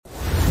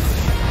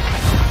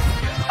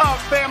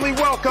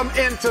Everybody, welcome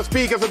into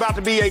Speak. It's about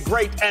to be a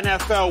great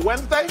NFL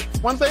Wednesday.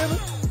 Wednesday, is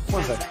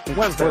it?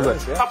 Wednesday.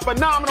 Yeah. A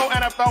phenomenal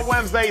NFL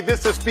Wednesday.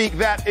 This is Speak.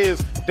 That is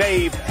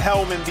Dave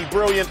Hellman, the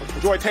brilliant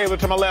Joy Taylor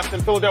to my left,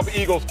 and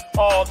Philadelphia Eagles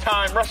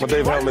all-time rushing.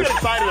 Dave Why Hellman. do you get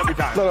excited every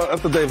time? No,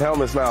 that's the Dave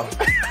Hellman smile.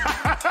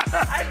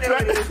 I knew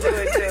what he was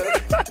doing, too.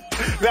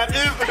 That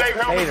is the Dave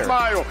Hellman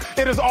smile.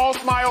 It is all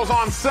smiles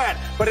on set,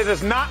 but it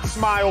is not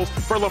smiles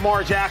for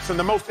Lamar Jackson.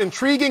 The most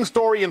intriguing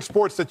story in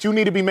sports that you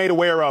need to be made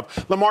aware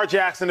of. Lamar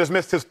Jackson has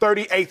missed his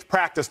 38th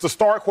practice. The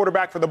star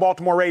quarterback for the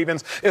Baltimore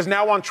Ravens is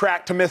now on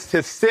track to miss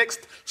his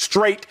 6th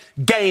straight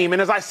game.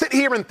 And as I sit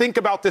here and think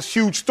about this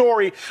huge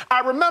story,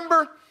 I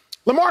remember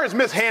Lamar has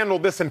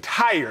mishandled this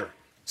entire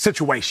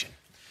situation.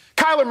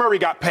 Kyler Murray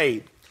got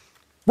paid.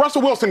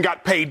 Russell Wilson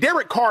got paid.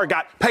 Derek Carr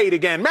got paid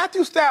again.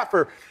 Matthew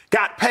Stafford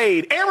got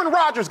paid. Aaron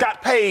Rodgers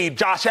got paid.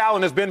 Josh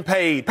Allen has been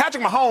paid.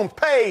 Patrick Mahomes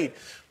paid.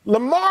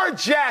 Lamar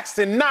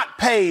Jackson not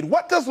paid.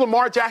 What does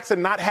Lamar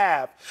Jackson not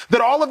have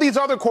that all of these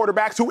other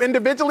quarterbacks who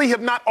individually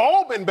have not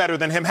all been better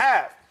than him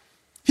have?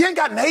 He ain't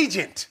got an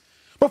agent.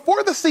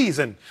 Before the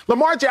season,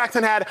 Lamar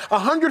Jackson had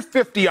 $150,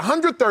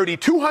 $130,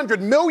 $200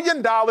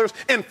 million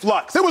in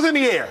flux. It was in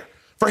the air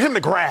for him to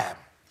grab.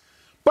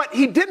 But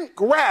he didn't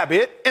grab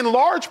it in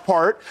large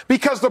part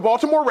because the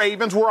Baltimore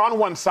Ravens were on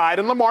one side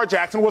and Lamar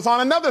Jackson was on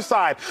another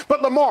side.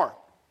 But Lamar,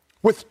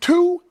 with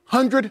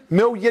 $200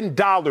 million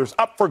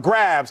up for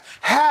grabs,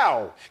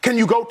 how can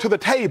you go to the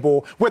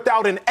table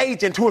without an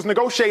agent who has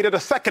negotiated a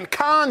second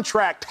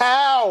contract?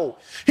 How?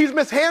 He's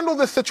mishandled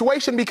this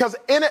situation because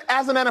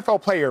as an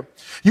NFL player,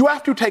 you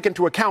have to take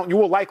into account you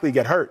will likely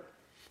get hurt.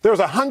 There's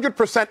a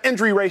 100%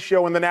 injury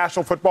ratio in the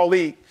National Football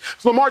League.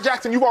 So Lamar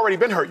Jackson, you've already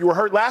been hurt. You were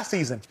hurt last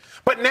season.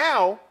 But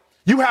now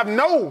you have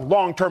no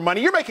long-term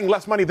money. You're making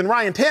less money than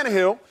Ryan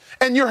Tannehill,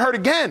 and you're hurt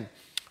again.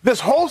 This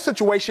whole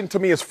situation to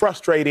me is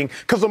frustrating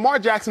because Lamar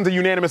Jackson's a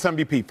unanimous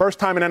MVP, first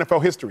time in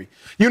NFL history.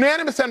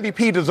 Unanimous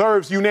MVP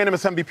deserves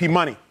unanimous MVP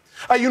money.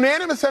 A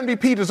unanimous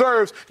MVP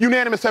deserves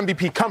unanimous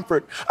MVP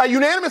comfort. A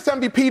unanimous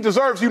MVP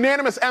deserves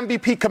unanimous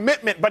MVP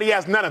commitment, but he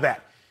has none of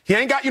that. He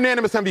ain't got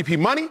unanimous MVP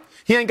money.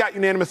 He ain't got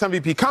unanimous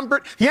MVP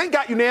comfort. He ain't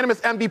got unanimous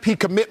MVP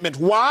commitment.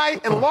 Why?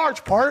 In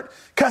large part,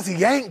 because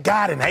he ain't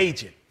got an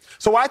agent.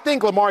 So I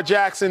think Lamar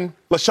Jackson,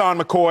 LaShawn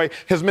McCoy,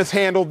 has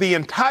mishandled the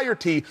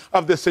entirety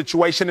of this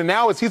situation. And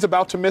now as he's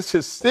about to miss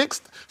his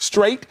 6th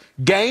straight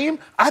game,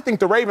 I think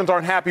the Ravens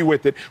aren't happy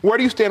with it. Where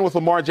do you stand with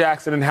Lamar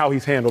Jackson and how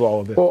he's handled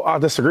all of this? Well, I'll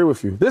disagree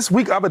with you. This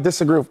week, I've been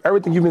disagreeing with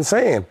everything you've been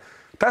saying.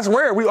 That's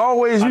rare. We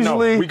always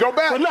usually. We go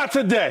back. But not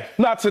today.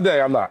 Not today,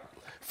 I'm not.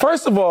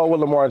 First of all,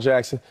 with Lamar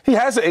Jackson, he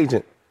has an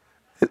agent.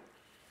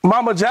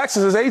 Mama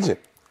Jackson's his agent.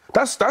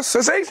 That's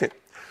his agent.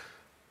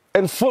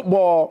 In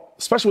football,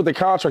 especially with the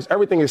contracts,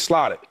 everything is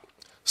slotted.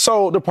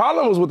 So the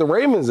problem was with the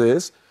Ravens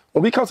is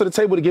when we come to the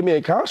table to give me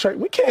a contract,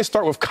 we can't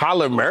start with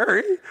Kyler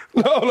Murray.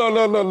 No. I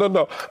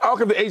don't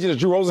care if the agent is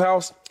Drew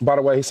Rosenhaus. By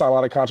the way, he signed a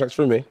lot of contracts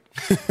for me.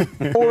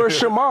 Or it's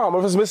your mom,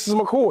 or it's Mrs.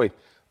 McCoy.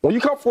 When you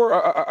come for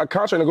a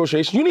contract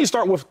negotiation, you need to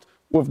start with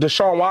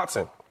Deshaun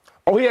Watson.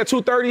 Oh, he had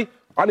 230?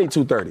 I need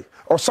 230.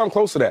 Or something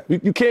close to that.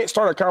 You can't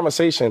start a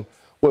conversation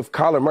with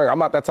Kyler Murray. I'm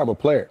not that type of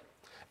player.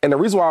 And the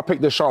reason why I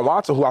picked Deshaun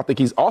Watson, who I think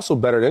he's also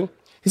better than,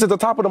 he's at the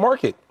top of the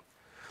market.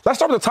 Let's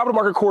start with the top of the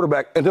market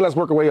quarterback, and then let's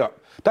work our way up.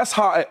 That's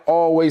how it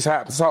always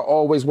happens. That's how it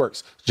always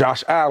works.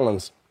 Josh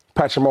Allen's,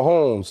 Patrick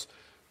Mahomes.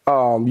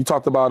 You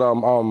talked about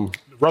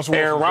Russell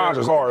Aaron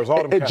Rodgers.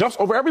 It jumps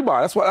over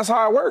everybody. That's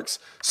how it works.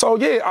 So,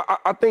 yeah,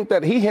 I think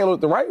that he handled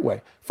it the right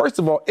way. First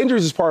of all,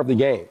 injuries is part of the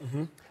game.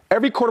 Mm-hmm.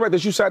 Every quarterback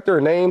that you sat there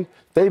and named,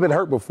 they've been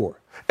hurt before,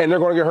 and they're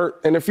going to get hurt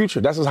in the future.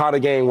 That's just how the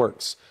game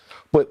works.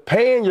 But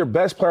paying your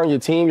best player on your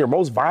team, your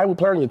most valuable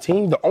player on your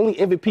team, the only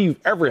MVP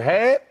you've ever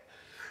had,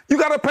 you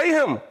got to pay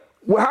him.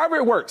 However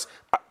it works.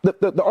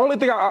 The only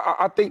thing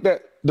I think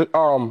that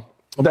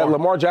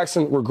Lamar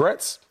Jackson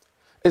regrets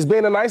is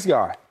being a nice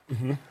guy.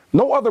 Mm-hmm.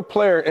 No other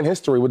player in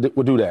history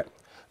would do that.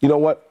 You know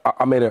what?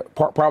 I made a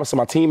promise to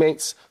my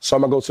teammates, so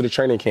I'm going to go to the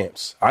training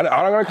camps. I don't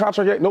got a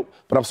contract yet, nope,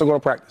 but I'm still going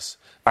to practice.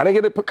 I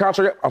didn't get a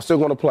contract yet, I'm still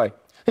going to play.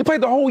 He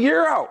played the whole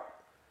year out.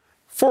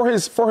 For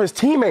his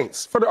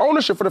teammates, for the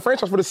ownership, for the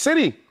franchise, for the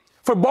city,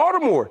 for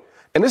Baltimore.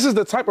 And this is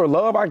the type of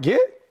love I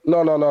get?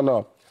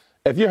 No.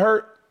 If you're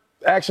hurt,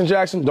 Action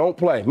Jackson, don't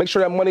play. Make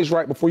sure that money's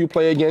right before you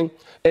play again.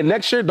 And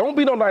next year, don't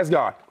be no nice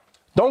guy.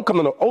 Don't come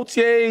to no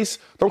OTAs.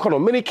 Don't come to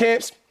mini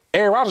camps.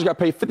 Aaron Rodgers got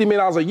paid $50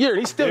 million a year, and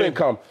he still didn't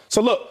come.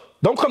 So look,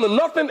 don't come to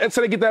nothing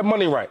until they get that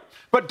money right.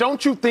 But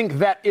don't you think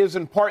that is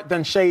in part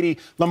then shady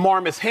Lamar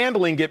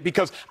mishandling it?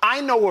 Because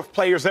I know of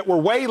players that were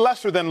way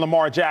lesser than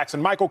Lamar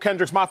Jackson. Michael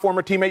Kendricks, my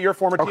former teammate, your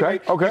former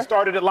teammate. Okay. He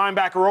started at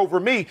linebacker over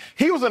me.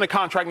 He was in a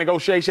contract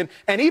negotiation,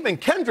 and even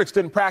Kendricks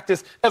didn't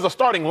practice as a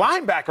starting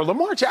linebacker.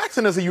 Lamar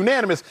Jackson is a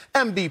unanimous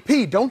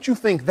MVP. Don't you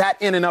think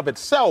that in and of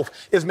itself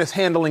is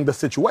mishandling the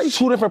situation?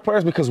 Two different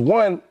players because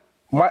one,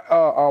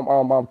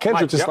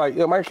 Kendricks is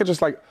Mike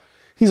Kendricks like,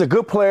 he's a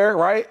good player,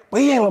 right? But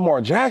he ain't Lamar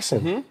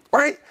Jackson,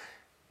 right?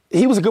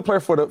 He was a good player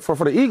for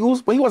the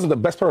Eagles, but he wasn't the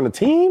best player on the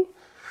team.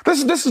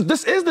 This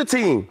is the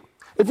team.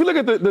 If you look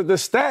at the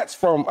stats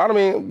from,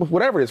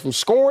 whatever it is, from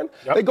scoring,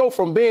 they go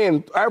from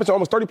being averaging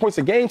almost 30 points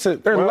a game to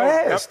their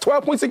last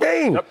 12 points a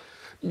game. Yep.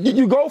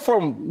 You go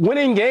from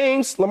winning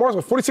games, Lamar's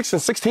with 46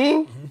 and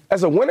 16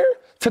 as a winner,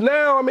 to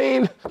now,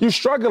 you're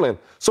struggling.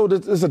 So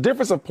there's a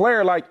difference of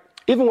player. Like,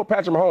 even with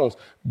Patrick Mahomes,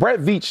 Brett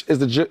Veach is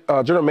the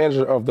general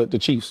manager of the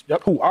Chiefs,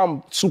 who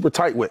I'm super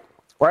tight with,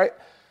 right?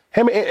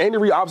 Him and Andy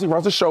Reid obviously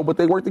runs the show, but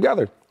they work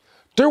together.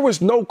 There was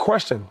no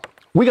question.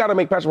 We got to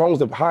make Patrick Mahomes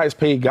the highest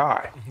paid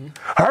guy.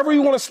 However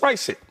you want to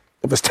slice it.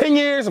 If it's 10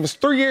 years, if it's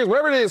 3 years,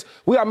 whatever it is,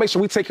 we got to make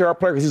sure we take care of our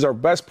player because he's our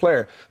best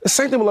player. The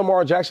same thing with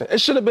Lamar Jackson.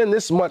 It should have been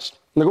this much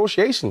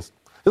negotiations.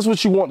 This is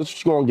what you want. This is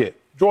what you're going to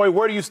get. Joy,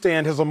 where do you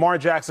stand? Has Lamar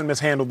Jackson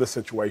mishandled this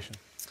situation?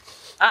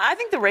 I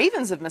think the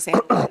Ravens have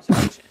mishandled the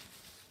situation.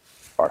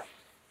 Sorry.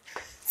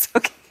 It's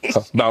okay.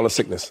 Bound of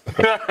sickness.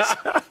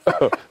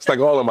 It's like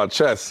all in my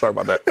chest. Sorry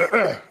about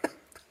that.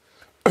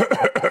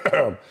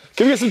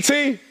 Can you get some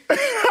tea?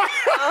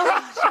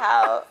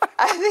 Child.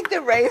 I think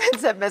the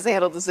Ravens have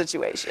mishandled the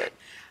situation.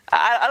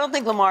 I don't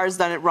think Lamar's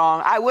done it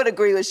wrong. I would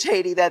agree with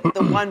Shady that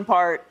the one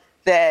part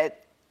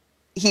that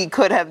he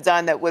could have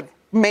done that would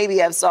maybe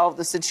have solved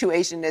the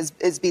situation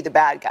is be the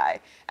bad guy.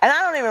 And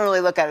I don't even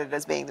really look at it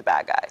as being the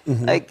bad guy.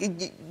 Like,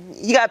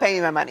 you got to pay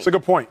me my money. It's a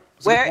good point.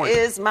 Where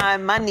is my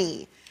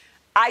money?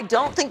 I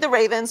don't think the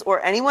Ravens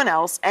or anyone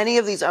else, any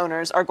of these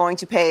owners, are going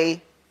to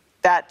pay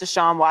that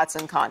Deshaun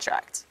Watson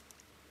contract.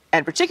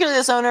 And particularly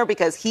this owner,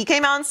 because he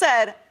came out and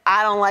said,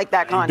 I don't like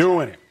that contract.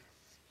 Doing it.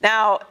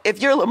 Now,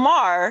 if you're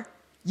Lamar,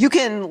 you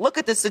can look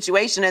at this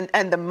situation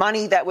and the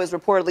money that was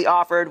reportedly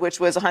offered, which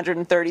was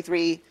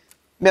 $133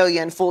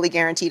 million fully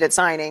guaranteed at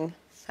signing.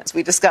 As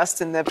we discussed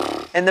in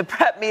the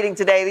prep meeting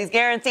today, these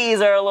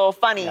guarantees are a little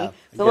funny. Yeah,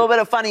 it's a little bit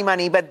of funny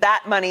money, but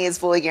that money is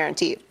fully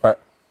guaranteed. Right.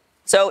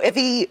 So if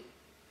he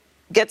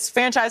gets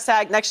franchise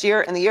tag next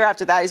year and the year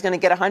after that, he's going to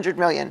get $100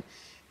 million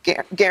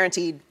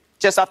guaranteed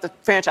just off the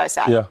franchise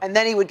tag. Yeah. And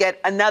then he would get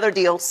another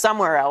deal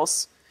somewhere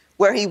else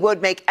where he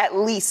would make at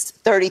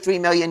least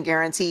 $33 million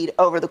guaranteed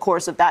over the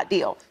course of that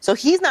deal. So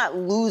he's not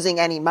losing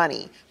any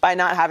money by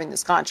not having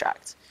this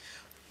contract.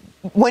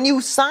 When you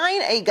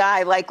sign a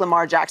guy like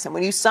Lamar Jackson,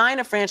 when you sign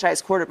a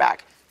franchise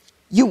quarterback,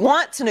 you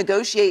want to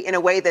negotiate in a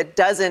way that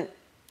doesn't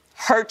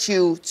hurt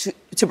you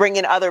to bring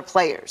in other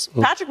players.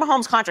 Patrick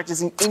Mahomes' contract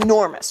is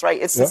enormous,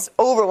 right? It's this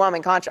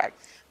overwhelming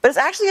contract. But it's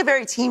actually a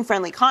very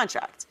team-friendly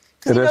contract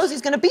because he knows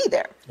he's going to be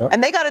there.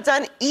 And they got it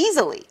done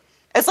easily.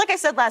 It's like I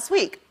said last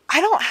week, I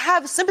don't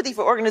have sympathy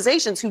for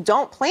organizations who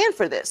don't plan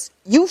for this.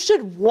 You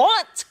should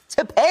want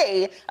to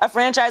pay a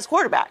franchise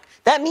quarterback.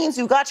 That means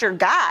you got your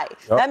guy.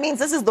 That means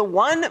this is the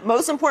one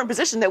most important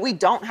position that we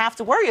don't have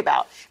to worry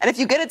about. And if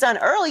you get it done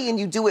early and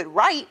you do it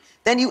right,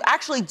 then you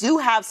actually do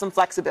have some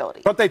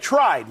flexibility. But they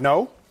tried,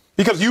 no?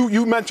 Because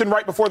you mentioned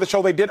right before the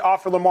show they did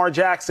offer Lamar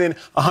Jackson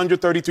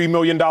 $133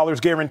 million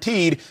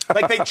guaranteed.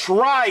 Like, they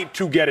tried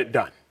to get it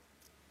done.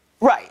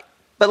 Right.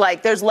 But,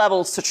 like, there's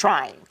levels to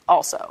trying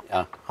also.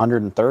 Yeah,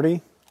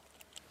 130?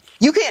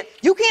 You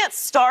can't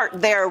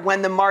start there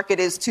when the market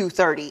is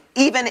 230,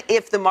 even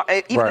if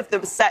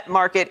the set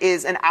market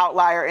is an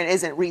outlier and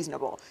isn't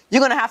reasonable. You're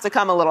going to have to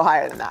come a little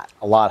higher than that.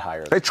 A lot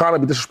higher. They trying to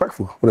be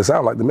disrespectful. What it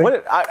sound like to me.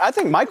 I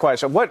think my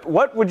question: what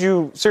would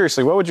you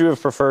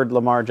have preferred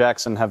Lamar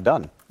Jackson have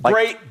done?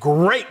 Like,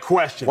 Great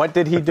question. What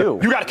did he do?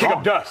 You got to kick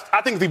up dust.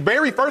 I think the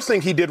very first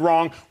thing he did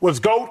wrong was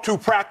go to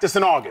practice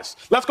in August.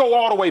 Let's go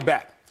all the way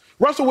back.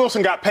 Russell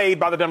Wilson got paid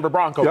by the Denver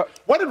Broncos.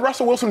 What did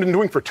Russell Wilson been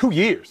doing for 2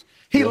 years?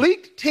 He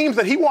leaked teams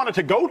that he wanted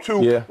to go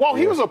to while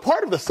he was a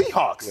part of the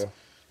Seahawks.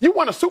 You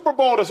won a Super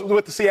Bowl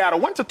with the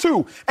Seattle, went to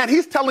 2, and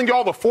he's telling you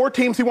all the 4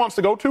 teams he wants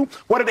to go to.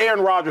 What did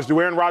Aaron Rodgers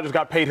do? Aaron Rodgers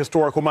got paid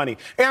historical money.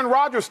 Aaron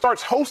Rodgers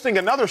starts hosting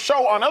another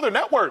show on other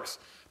networks,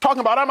 talking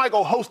about, I might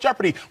go host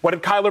Jeopardy. What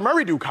did Kyler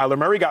Murray do? Kyler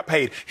Murray got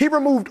paid. He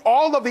removed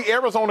all of the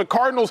Arizona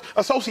Cardinals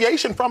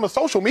association from his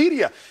social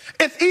media.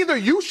 It's either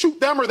you shoot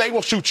them or they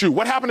will shoot you.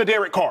 What happened to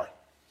Derek Carr?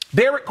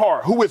 Derek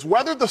Carr, who has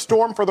weathered the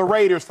storm for the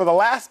Raiders for the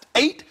last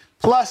 8+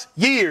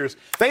 years.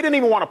 They didn't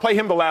even want to play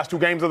him the last 2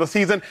 games of the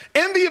season.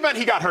 In the event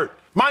he got hurt,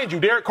 mind you,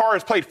 Derek Carr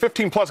has played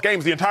 15+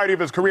 games the entirety of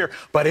his career.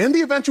 But in the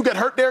event you get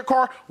hurt, Derek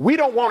Carr, we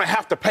don't want to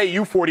have to pay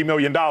you $40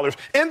 million.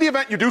 In the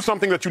event you do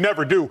something that you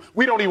never do,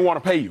 we don't even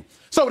want to pay you.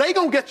 So they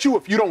going to get you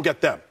if you don't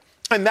get them.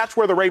 And that's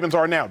where the Ravens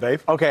are now,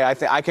 Dave. Okay,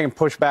 I can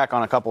push back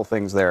on a couple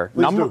things there.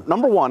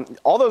 Number one,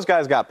 all those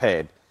guys got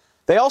paid.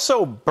 They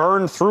also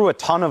burned through a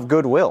ton of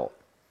goodwill.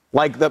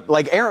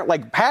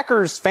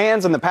 Packers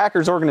fans and the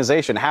Packers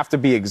organization have to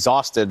be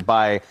exhausted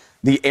by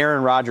the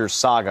Aaron Rodgers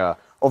saga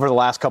over the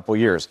last couple of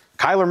years.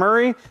 Kyler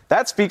Murray,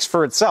 that speaks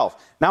for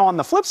itself. Now, on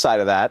the flip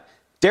side of that,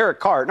 Derek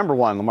Carr, number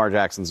one, Lamar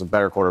Jackson's a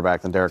better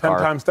quarterback than Derek Carr.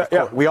 10 times that.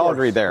 Yeah, we all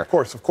agree there. Of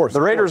course.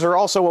 The Raiders are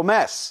also a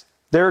mess.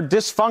 They're a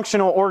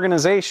dysfunctional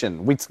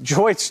organization.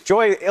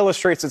 Joy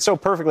illustrates it so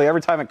perfectly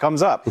every time it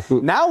comes up.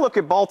 Now look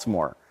at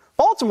Baltimore.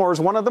 Baltimore is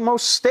one of the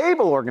most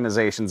stable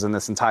organizations in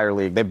this entire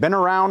league. They've been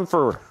around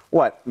for,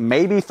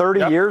 maybe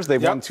 30 years.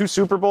 They've won 2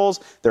 Super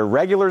Bowls. They're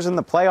regulars in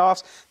the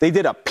playoffs. They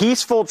did a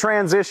peaceful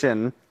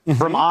transition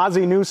from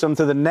Ozzie Newsome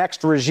to the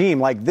next regime.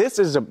 Like, this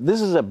is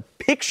a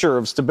picture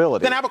of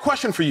stability. Then I have a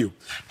question for you.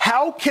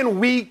 How can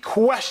we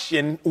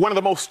question one of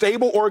the most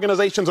stable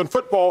organizations in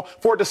football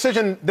for a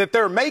decision that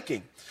they're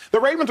making? The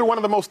Ravens are one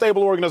of the most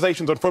stable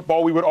organizations in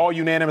football. We would all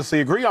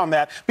unanimously agree on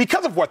that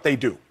because of what they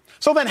do.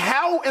 So then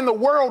how in the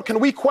world can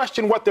we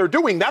question what they're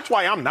doing? That's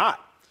why I'm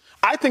not.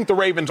 I think the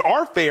Ravens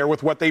are fair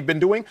with what they've been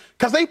doing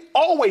because they've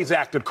always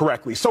acted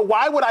correctly. So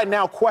why would I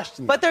now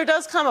question them? But there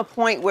does come a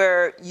point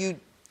where you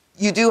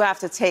do have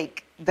to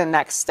take the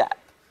next step.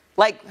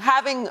 Like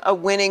having a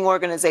winning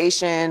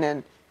organization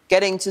and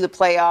getting to the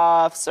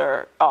playoffs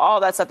or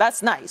all that stuff,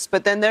 that's nice.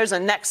 But then there's a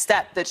next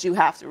step that you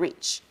have to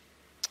reach.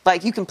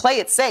 Like you can play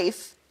it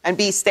safe and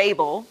be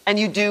stable, and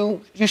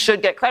you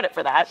should get credit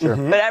for that. Sure.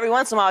 But every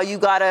once in a while, you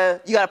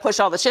gotta push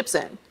all the chips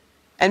in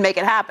and make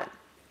it happen.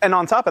 And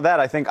on top of that,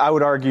 I think I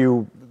would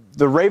argue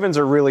the Ravens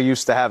are really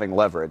used to having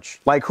leverage.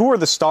 Like, who are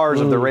the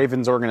stars of the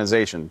Ravens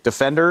organization?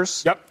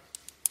 Defenders? Yep.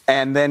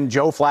 And then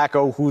Joe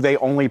Flacco, who they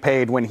only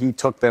paid when he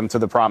took them to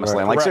the promised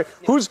land. Like, so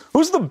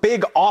who's the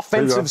big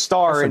offensive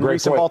star in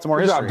recent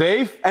Baltimore history?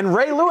 Dave. And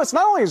Ray Lewis,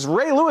 not only is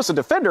Ray Lewis a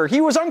defender, he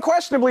was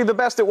unquestionably the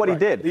best at what he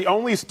did. The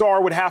only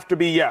star would have to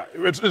be,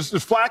 it's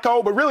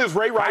Flacco, but really it's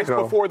Ray Rice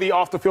before the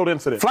off-the-field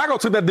incident. Flacco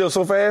took that deal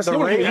so fast. You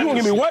want to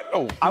give me what?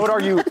 Oh, I would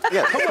argue,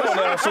 yeah. Come on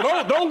now. So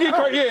don't get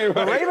crazy. Yeah,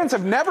 the Ravens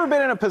have never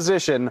been in a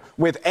position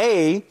with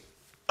a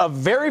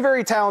very,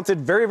 very talented,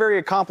 very, very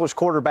accomplished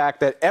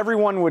quarterback that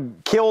everyone would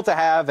kill to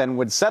have and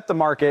would set the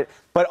market,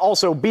 but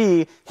also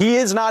B, he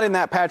is not in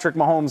that Patrick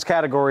Mahomes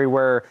category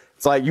where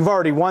it's like, you've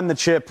already won the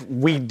chip,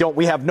 we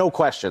have no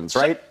questions,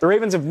 right? The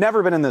Ravens have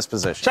never been in this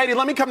position. Shady,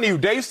 let me come to you.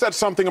 Dave said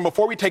something, and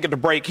before we take it to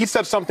break, he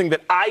said something that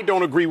I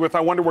don't agree with.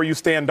 I wonder where you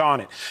stand on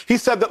it. He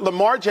said that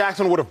Lamar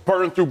Jackson would have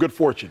burned through good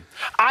fortune.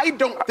 I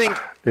don't think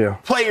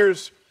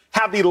players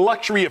have the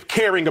luxury of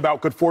caring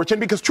about good fortune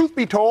because, truth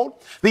be told,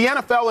 the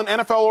NFL and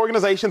NFL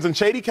organizations, and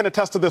Shady can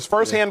attest to this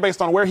firsthand based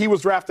on where he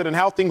was drafted and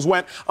how things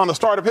went on the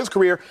start of his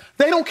career,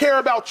 they don't care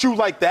about you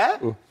like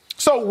that.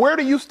 So where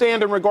do you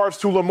stand in regards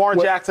to Lamar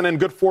Jackson and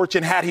good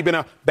fortune had he been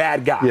a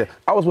bad guy? Yeah,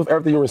 I was with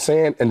everything you were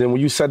saying, and then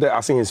when you said that, I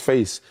seen his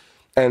face.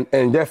 And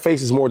that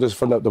face is more just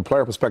from the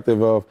player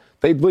perspective of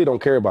they really don't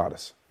care about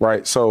us,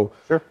 right? So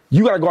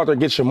you got to go out there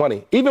and get your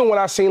money. Even when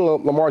I seen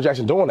Lamar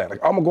Jackson doing that, like,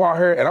 I'm going to go out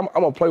here and I'm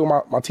going to play with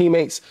my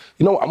teammates.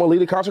 You know, I'm going to leave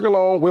the contract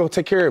alone. We'll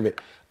take care of it.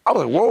 I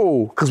was like,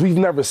 whoa, because we've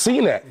never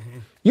seen that.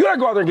 You got to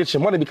go out there and get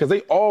your money because they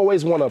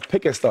always want to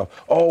pick at stuff.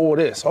 Oh,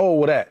 this,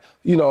 oh, that,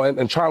 you know,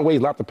 and try and ways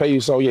not to pay you.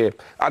 So, yeah,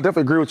 I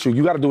definitely agree with you.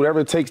 You got to do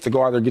whatever it takes to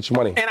go out there and get your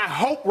money. And I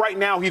hope right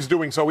now he's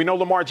doing so. We know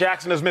Lamar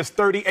Jackson has missed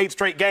 38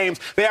 straight games.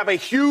 They have a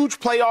huge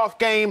playoff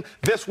game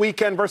this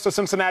weekend versus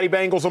Cincinnati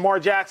Bengals. Lamar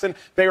Jackson,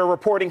 they are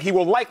reporting he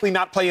will likely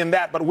not play in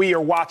that, but we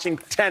are watching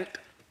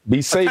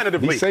Be safe.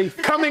 Tentatively. Be safe.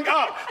 Coming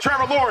up,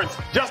 Trevor Lawrence,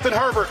 Justin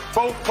Herbert,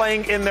 both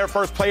playing in their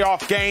first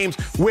playoff games.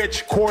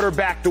 Which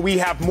quarterback do we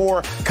have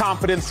more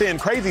confidence in?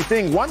 Crazy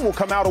thing, one will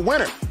come out a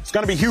winner. It's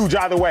going to be huge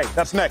either way.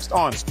 That's next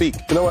on Speak.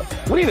 You know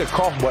what? We need a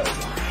cough button.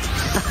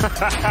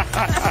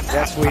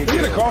 Yes, we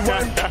need a cough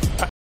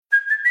button.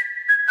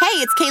 Hey,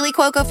 it's Kaylee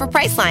Cuoco for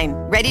Priceline.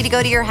 Ready to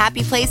go to your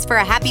happy place for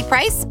a happy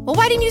price? Well,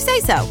 why didn't you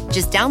say so?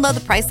 Just download the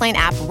Priceline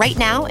app right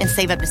now and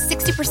save up to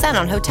 60%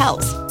 on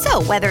hotels.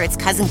 So whether it's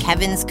Cousin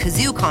Kevin's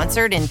Kazoo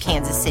Concert in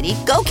Kansas City,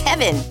 go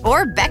Kevin,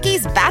 or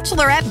Becky's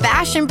Bachelorette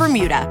Bash in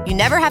Bermuda, you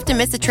never have to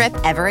miss a trip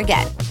ever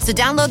again. So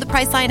download the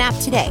Priceline app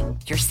today.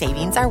 Your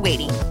savings are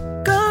waiting.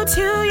 Go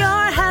to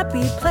your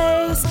happy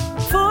place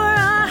for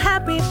a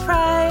happy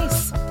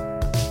price.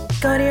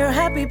 Go to your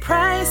happy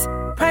price,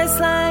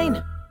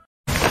 Priceline.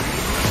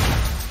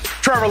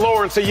 Trevor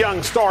Lawrence, a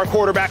young star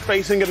quarterback,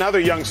 facing another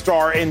young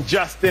star in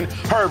Justin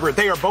Herbert.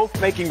 They are both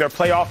making their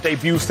playoff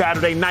debut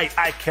Saturday night.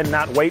 I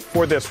cannot wait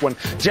for this one.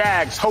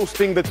 Jags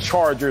hosting the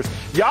Chargers.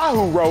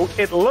 Yahoo wrote,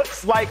 it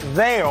looks like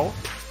they'll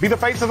be the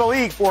face of the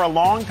league for a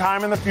long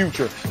time in the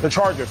future. The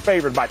Chargers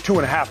favored by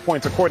 2.5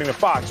 points according to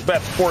Fox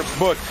Bet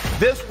Sportsbook.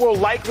 This will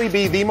likely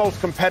be the most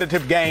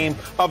competitive game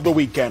of the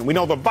weekend. We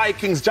know the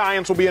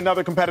Vikings-Giants will be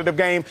another competitive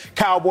game.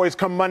 Cowboys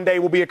come Monday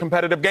will be a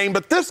competitive game.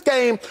 But this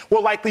game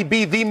will likely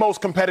be the most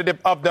competitive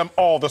of them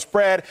all. The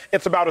spread,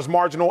 it's about as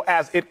marginal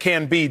as it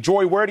can be.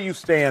 Joy, where do you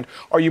stand?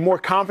 Are you more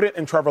confident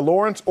in Trevor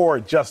Lawrence or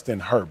Justin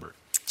Herbert?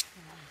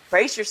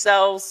 Brace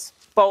yourselves,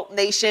 Bolt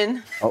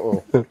Nation.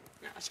 Uh-oh.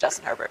 It's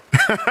Justin Herbert.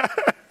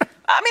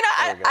 I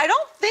mean, I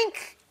don't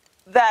think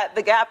that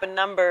the gap in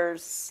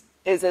numbers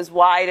is as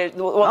wide.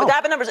 The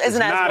gap in numbers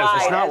isn't as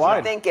wide as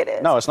you think it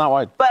is. No, it's not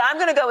wide. But I'm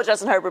going to go with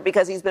Justin Herbert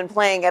because he's been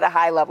playing at a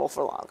high level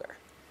for longer.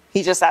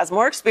 He just has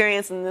more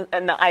experience,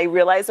 and I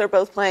realize they're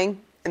both playing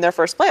in their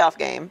first playoff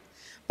game,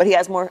 but he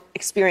has more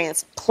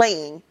experience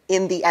playing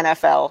in the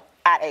NFL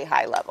at a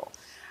high level.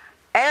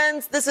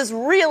 And this is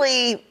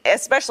really,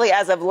 especially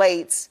as of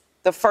late,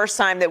 the first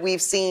time that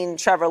we've seen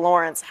Trevor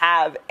Lawrence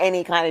have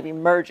any kind of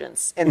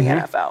emergence in the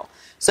NFL.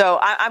 So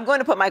I'm going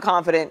to put my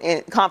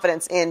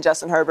confidence in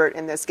Justin Herbert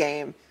in this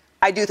game.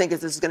 I do think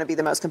this is going to be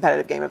the most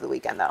competitive game of the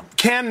weekend, though.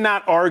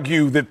 Cannot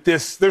argue that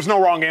there's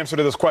no wrong answer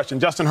to this question.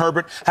 Justin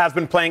Herbert has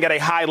been playing at a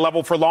high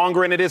level for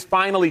longer, and it is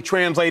finally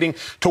translating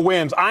to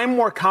wins. I'm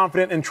more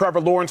confident in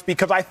Trevor Lawrence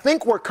because I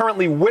think we're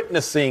currently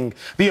witnessing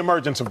the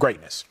emergence of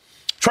greatness.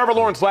 Trevor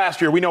Lawrence last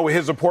year, we know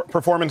his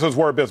performances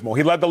were abysmal.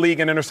 He led the league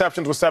in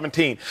interceptions with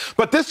 17.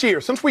 But this year,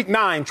 since week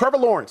 9, Trevor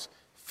Lawrence,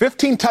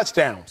 15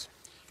 touchdowns,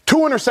 2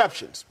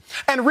 interceptions.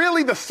 And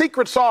really the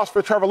secret sauce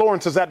for Trevor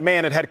Lawrence is that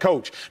man at head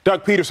coach,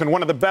 Doug Peterson,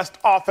 one of the best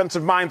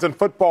offensive minds in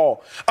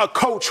football, a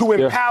coach who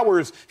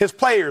empowers his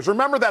players.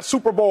 Remember that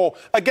Super Bowl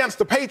against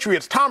the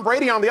Patriots, Tom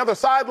Brady on the other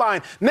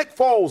sideline, Nick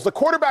Foles, the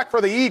quarterback for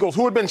the Eagles,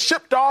 who had been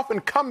shipped off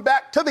and come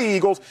back to the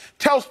Eagles,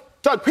 tells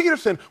Doug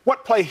Peterson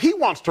what play he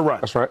wants to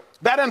run. That's right.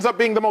 That ends up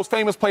being the most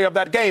famous play of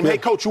that game. Yeah. Hey,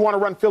 coach, you want to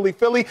run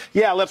Philly?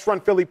 Yeah, let's run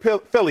Philly.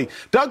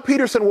 Doug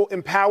Peterson will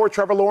empower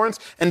Trevor Lawrence,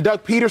 and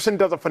Doug Peterson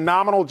does a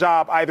phenomenal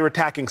job either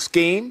attacking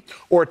scheme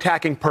or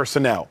attacking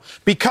personnel.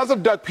 Because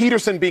of Doug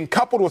Peterson being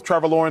coupled with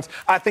Trevor Lawrence,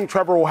 I think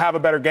Trevor will have a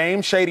better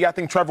game. Shady, I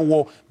think Trevor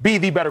will be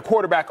the better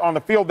quarterback on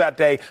the field that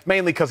day,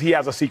 mainly because he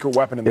has a secret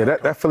weapon in there. Yeah,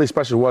 that Philly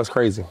special was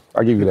crazy.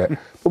 I'll give you that.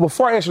 But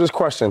before I answer this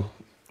question,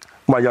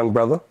 my young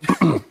brother,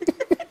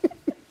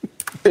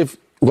 if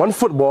one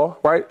football,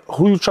 right,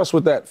 who you trust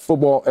with that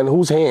football and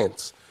whose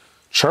hands?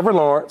 Trevor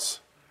Lawrence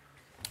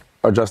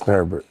or Justin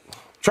Herbert?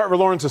 Trevor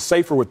Lawrence is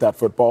safer with that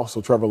football, so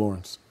Trevor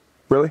Lawrence.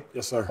 Really?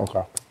 Yes, sir.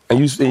 Okay. And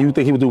you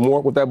think he would do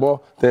more with that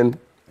ball than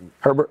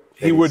Herbert?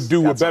 He would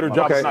do a better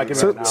job. Okay.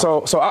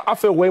 So I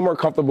feel way more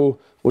comfortable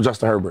with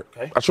Justin Herbert.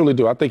 Okay. I truly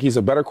do. I think he's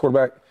a better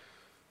quarterback.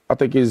 I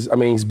think he's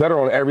better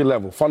on every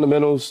level.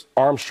 Fundamentals,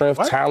 arm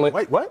strength, talent.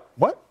 Wait, what?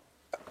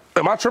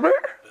 Am I tripping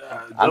here?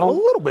 A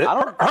little bit.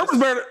 Herbert's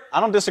better. I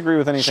don't disagree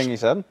with anything he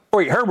said.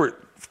 Wait,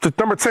 Herbert, the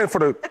number 10 for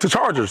the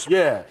Chargers.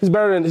 Yeah. He's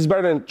better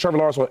than Trevor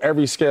Lawrence on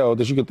every scale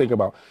that you can think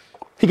about.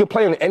 He can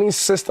play in any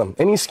system,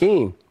 any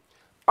scheme.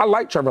 I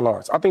like Trevor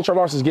Lawrence. I think Trevor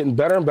Lawrence is getting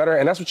better and better,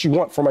 and that's what you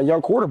want from a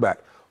young quarterback.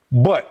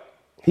 But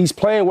he's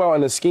playing well in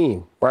the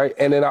scheme, right?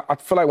 And then I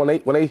feel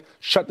like when they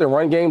shut the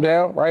run game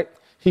down, right,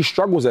 he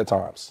struggles at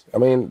times. I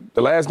mean,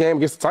 the last game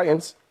against the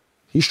Titans,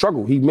 he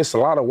struggled. He missed a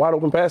lot of wide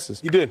open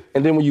passes. He did.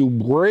 And then when you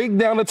break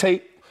down the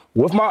tape,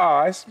 with my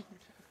eyes,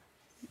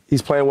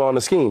 he's playing well in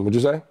the scheme. Would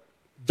you say?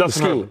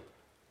 Justin Herbert.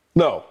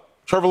 No.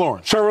 Trevor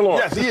Lawrence.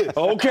 Yes, he is.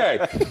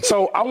 Okay.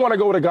 So I want to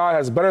go with a guy who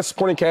has better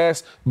supporting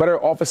cast, better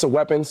offensive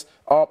weapons,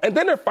 and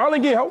then they're finally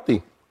getting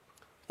healthy.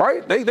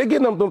 Right? They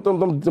getting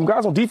them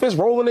guys on defense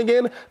rolling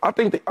again. I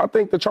think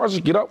the Chargers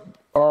get up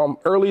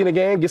early in the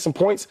game, get some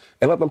points,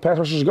 and let them pass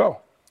rushers go.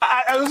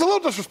 It was a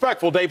little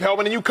disrespectful, Dave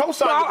Hellman, and you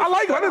co-signed.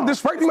 No, I didn't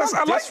disrespect him.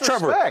 I like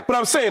Trevor. But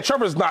I'm saying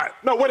Trevor's not.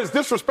 No, what is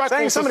disrespectful?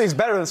 Saying somebody's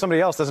better than somebody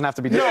else doesn't have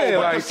to be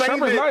disrespectful. Yeah, like,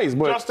 Trevor's nice,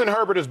 but Justin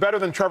Herbert is better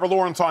than Trevor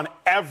Lawrence on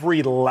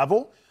every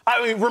level.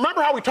 I mean,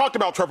 remember how we talked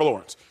about Trevor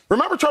Lawrence?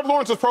 Remember Trevor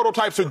Lawrence's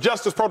prototypes are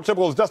just as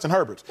prototypical as Justin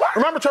Herbert's. What?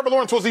 Remember Trevor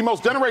Lawrence was the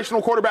most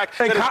generational quarterback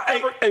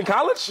in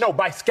college? No,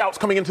 by scouts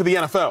coming into the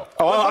NFL.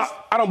 Oh,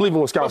 I don't believe in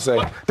what scouts say.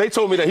 They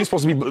told me that he's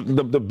supposed to be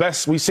the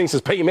best we've seen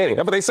since Peyton Manning.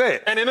 That's what they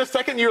said. And in his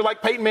second year,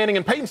 like Peyton Manning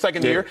in Peyton's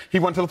second year, he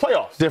went to the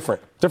playoffs.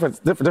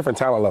 Different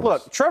talent levels.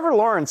 Look, Trevor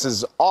Lawrence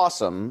is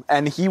awesome,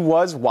 and he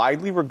was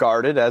widely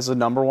regarded as a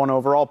number 1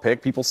 overall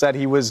pick. People said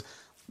he was,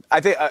 I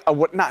think,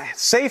 not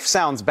safe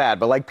sounds bad,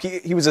 but like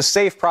he was a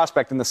safe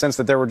prospect in the sense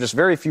that there were just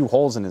very few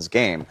holes in his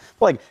game.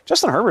 But like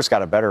Justin Herbert's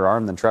got a better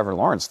arm than Trevor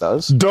Lawrence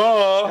does.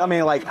 Duh. I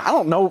mean, like, I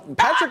don't know.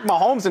 Patrick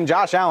Mahomes and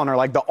Josh Allen are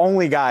like the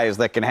only guys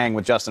that can hang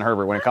with Justin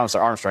Herbert when it comes to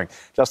arm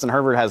strength. Justin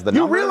Herbert has the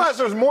numbers. You realize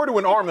there's more to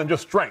an arm than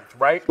just strength,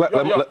 right? Let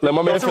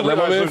my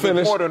man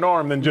finish. More to an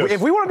arm than just.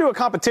 If we want to do a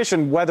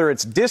competition, whether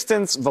it's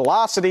distance,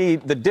 velocity,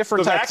 the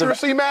different types of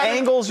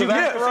angles you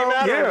can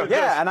throw.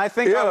 Yeah, and I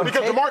think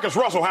because DeMarcus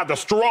Russell had the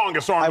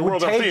strongest arm in the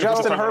world. I would take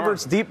Justin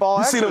Herbert's deep ball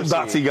accuracy. You see them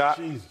dots he got?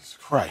 Jesus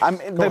Christ.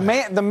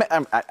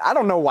 I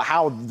don't know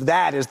how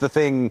that is the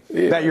thing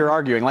that you're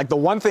arguing. Like, the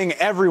one thing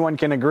everyone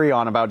can agree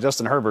on about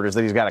Justin Herbert is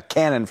that he's got a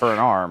cannon for an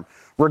arm.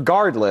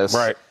 Regardless.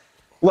 Right.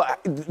 Look,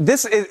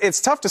 it's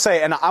tough to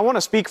say, and I want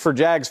to speak for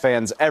Jags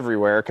fans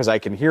everywhere because I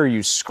can hear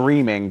you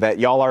screaming that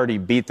y'all already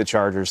beat the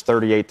Chargers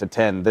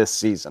 38-10 this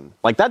season.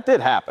 Like, that did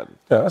happen.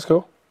 Yeah, that's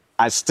cool.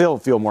 I still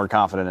feel more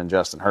confident in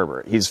Justin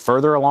Herbert. He's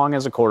further along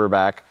as a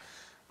quarterback.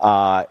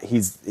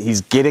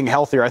 He's getting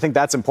healthier. I think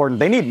that's important.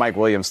 They need Mike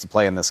Williams to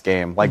play in this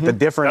game. Like the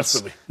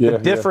difference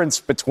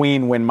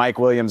between when Mike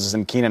Williams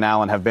and Keenan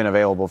Allen have been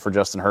available for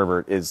Justin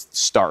Herbert is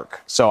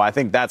stark. So I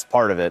think that's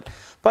part of it.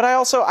 But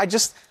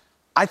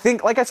I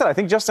think, like I said, I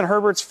think Justin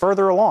Herbert's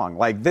further along.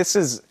 Like,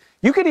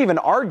 you could even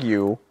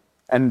argue,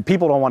 and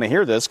people don't want to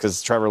hear this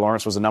because Trevor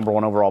Lawrence was a number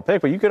 1 overall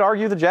pick, but you could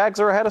argue the Jags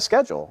are ahead of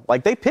schedule.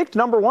 Like, they picked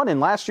number 1 in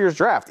last year's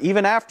draft,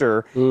 even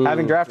after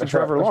having drafted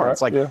Trevor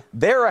Lawrence.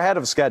 They're ahead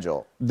of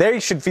schedule.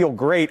 They should feel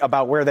great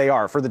about where they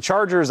are. For the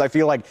Chargers, I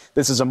feel like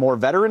this is a more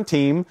veteran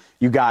team.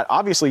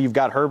 Obviously you've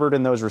got Herbert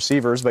and those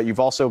receivers, but you've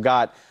also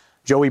got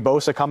Joey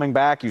Bosa coming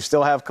back. You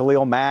still have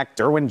Khalil Mack.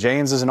 Derwin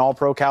James is an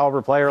all-pro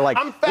caliber player. Like,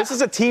 this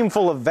is a team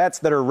full of vets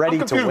that are ready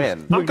to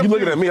win. You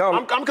looking at me?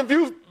 I'm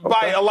confused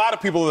by a lot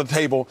of people at the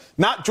table.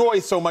 Not Joy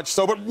so much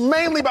so, but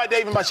mainly by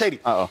Dave and by Shady.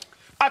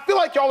 I feel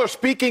like y'all are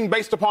speaking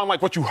based upon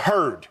like what you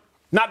heard,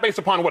 not based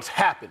upon what's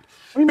happened.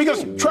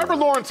 Because Trevor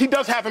Lawrence, he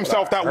does have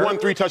himself that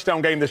 1-3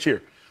 touchdown game this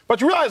year.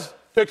 But you realize,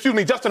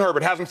 Justin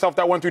Herbert has himself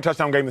that 1-3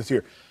 touchdown game this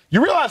year.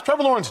 You realize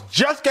Trevor Lawrence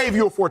just gave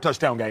you a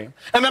 4-touchdown game,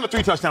 and then a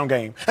 3-touchdown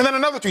game, and then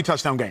another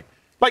 3-touchdown game.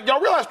 Like,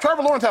 y'all realize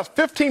Trevor Lawrence has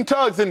 15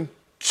 tugs and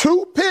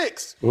 2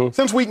 picks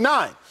since week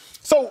 9.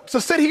 So to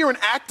sit here and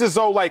act as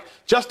though, like,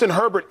 Justin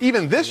Herbert,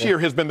 even this year,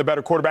 has been the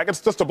better quarterback, it's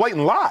just a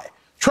blatant lie.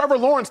 Trevor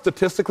Lawrence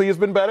statistically has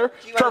been better.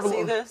 Do you want to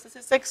see the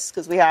statistics?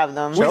 Because we have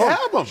them. We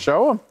have them.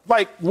 Show them.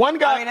 Like, one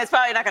guy. I mean, it's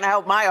probably not going to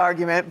help my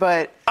argument,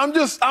 but I'm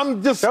just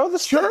show the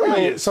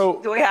curious.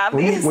 So do we have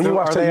these? When you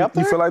watch tape,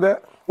 you feel like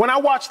that? When I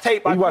watch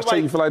tape,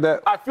 you feel like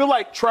that? I feel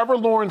like Trevor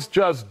Lawrence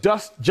does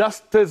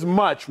just as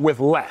much with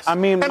less. I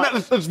mean, and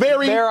it's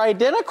very. They're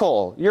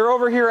identical. You're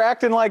over here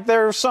acting like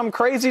there's some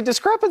crazy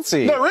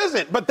discrepancy. There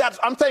isn't, but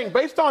I'm saying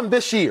based on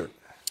this year,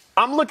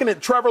 I'm looking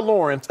at Trevor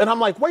Lawrence, and I'm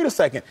like, wait a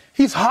second.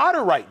 He's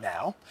hotter right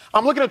now.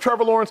 I'm looking at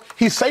Trevor Lawrence.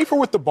 He's safer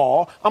with the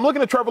ball. I'm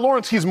looking at Trevor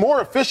Lawrence. He's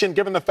more efficient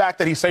given the fact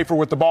that he's safer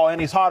with the ball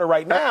and he's hotter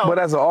right now. But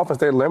as an offense,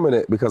 they're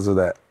limited because of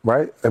that,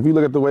 right? If you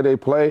look at the way they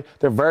play,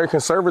 they're very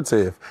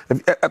conservative.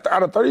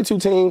 Out of 32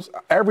 teams,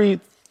 every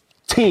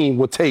team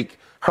would take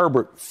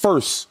Herbert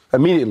first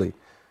immediately.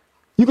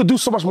 You could do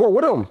so much more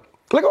with him.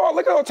 Look at all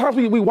the times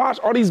we watch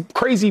all these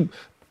crazy,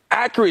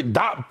 accurate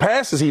dot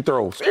passes he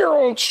throws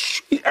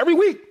every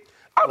week.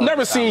 I've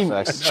never seen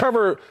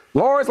Trevor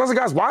Lawrence, unless the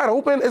guy's wide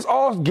open, it's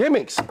all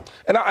gimmicks.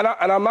 And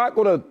I'm not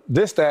going to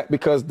diss that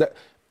because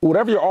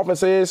whatever your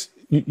offense is,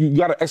 you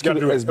got to execute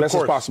it as best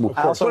as possible.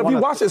 But if you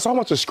watch it, it's so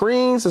much of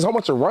screens, it's so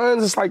much of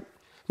runs, it's like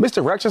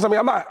misdirections. I mean,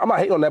 I'm not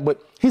hating on that, but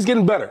he's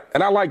getting better,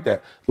 and I like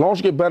that. As long as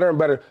you get better and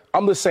better,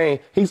 I'm just saying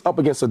he's up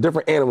against a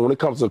different animal when it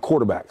comes to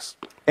quarterbacks.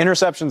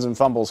 Interceptions and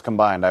fumbles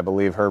combined, I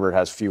believe Herbert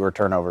has fewer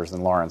turnovers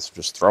than Lawrence.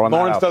 Just throwing that out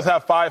Lawrence does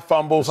have 5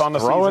 fumbles on the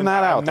season. Throwing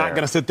that out I'm not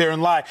going to sit there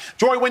and lie.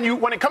 Joy,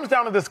 when it comes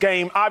down to this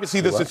game, obviously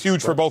this is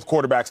huge for both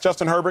quarterbacks.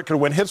 Justin Herbert could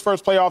win his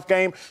first playoff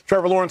game.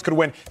 Trevor Lawrence could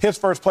win his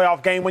first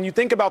playoff game. When you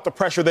think about the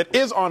pressure that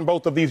is on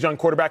both of these young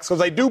quarterbacks, because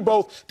they do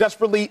both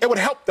desperately, it would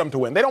help them to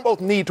win. They don't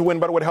both need to win,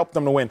 but it would help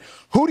them to win.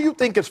 Who do you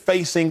think is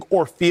facing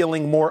or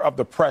feeling more of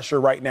the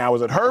pressure right now?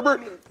 Is it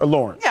Herbert or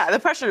Lawrence? Yeah, the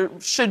pressure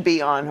should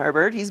be on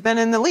Herbert. He's been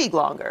in the league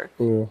longer.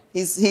 Yeah.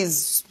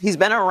 He's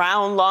been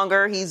around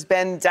longer. He's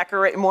been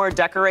more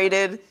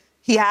decorated.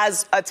 He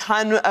has a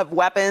ton of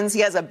weapons. He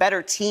has a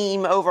better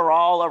team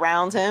overall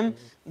around him.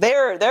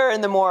 They're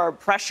in the more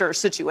pressure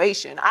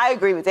situation. I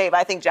agree with Dave.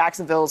 I think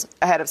Jacksonville's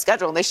ahead of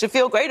schedule, and they should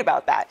feel great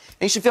about that.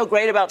 They should feel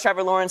great about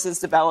Trevor Lawrence's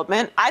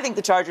development. I think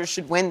the Chargers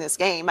should win this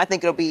game. I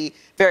think it'll be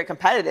very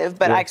competitive,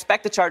 but I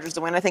expect the Chargers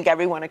to win. I think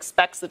everyone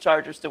expects the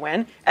Chargers to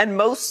win, and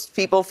most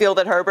people feel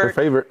that Herbert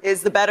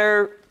is the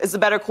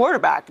better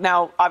quarterback.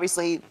 Now,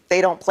 obviously,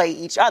 they don't play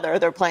each other.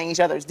 They're playing each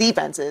other's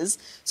defenses,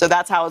 so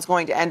that's how it's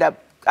going to end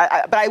up.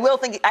 But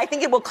I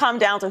think it will come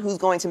down to who's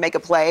going to make a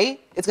play.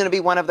 It's going to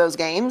be one of those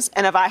games.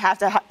 And if I have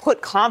to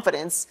put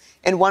confidence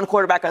in one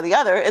quarterback or the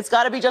other, it's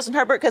got to be Justin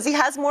Herbert because he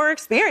has more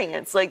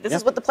experience. Like, this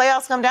is what the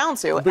playoffs come down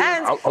to. And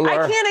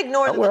I can't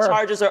ignore that the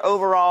Chargers are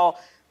overall,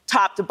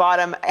 top to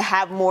bottom,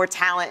 have more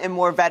talent and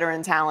more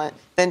veteran talent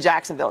than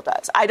Jacksonville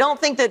does. I don't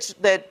think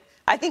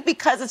I think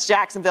because it's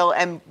Jacksonville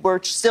and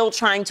we're still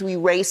trying to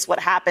erase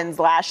what happened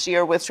last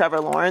year with Trevor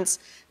Lawrence,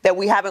 that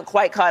we haven't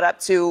quite caught up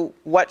to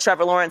what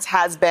Trevor Lawrence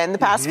has been the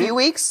past few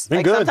weeks.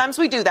 Sometimes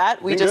we do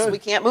that. We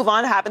can't move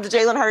on. It happened to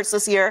Jalen Hurts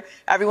this year.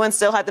 Everyone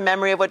still had the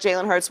memory of what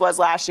Jalen Hurts was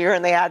last year,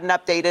 and they hadn't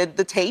updated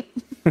the tape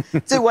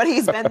to what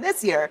he's been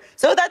this year.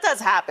 So that does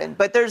happen.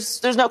 But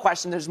there's no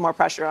question there's more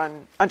pressure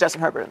on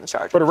Justin Herbert and the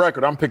Chargers. For the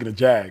record, I'm picking the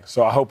Jags,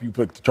 so I hope you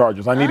pick the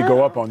Chargers. I need to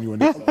go up on you in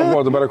this. I'm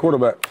going the better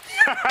quarterback.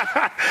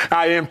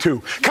 I am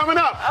too. Coming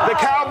up, the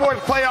Cowboys'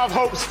 playoff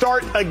hopes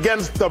start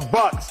against the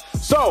Bucs.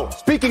 So,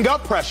 speaking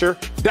of pressure,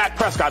 Dak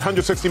Prescott,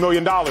 $160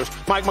 million.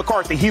 Mike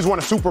McCarthy, he's won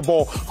a Super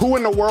Bowl. Who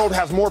in the world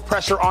has more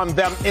pressure on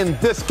them in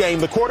this game,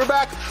 the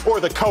quarterback or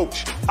the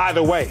coach?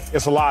 Either way,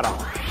 it's a lot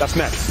on. That's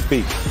next.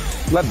 Speak.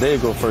 Let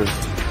Dave go first.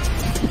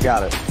 You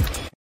got it.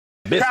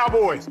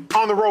 Cowboys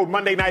on the road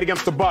Monday night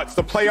against the Bucs.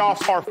 The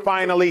playoffs are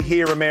finally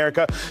here,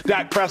 America.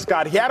 Dak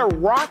Prescott, he had a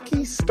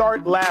rocky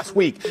start last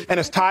week and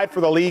is tied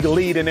for the league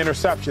lead in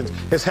interceptions.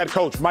 His head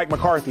coach, Mike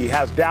McCarthy,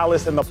 has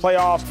Dallas in the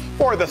playoffs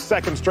for the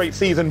second straight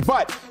season.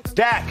 But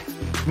Dak,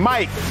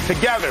 Mike,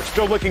 together,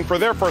 still looking for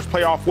their first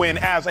playoff win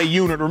as a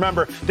unit.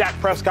 Remember, Dak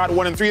Prescott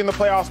 1-3 in the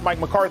playoffs. Mike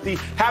McCarthy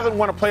hasn't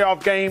won a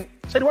playoff game.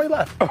 Shady, why you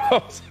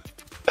laugh?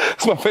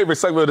 It's my favorite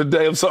segment of the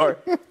day. I'm sorry.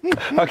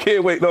 I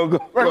can't wait. No,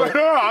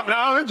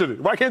 I'm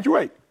interested. Why can't you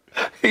wait?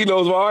 He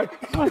knows why.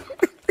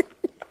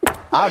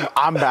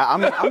 I'm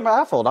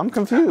baffled. I'm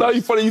confused. No,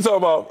 you funny. You talking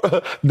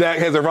about Dak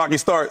has a rocky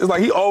start. It's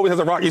like he always has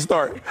a rocky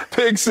start.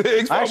 Pick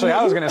six. Actually,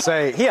 I was going to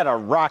say he had a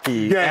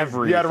rocky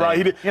everything. He had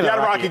a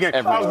rocky game.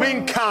 I was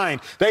being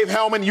kind. Dave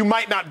Hellman, you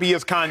might not be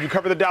as kind. You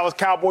covered the Dallas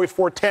Cowboys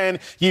for 10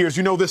 years.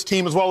 You know this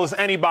team as well as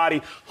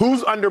anybody.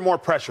 Who's under more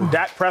pressure,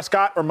 Dak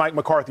Prescott or Mike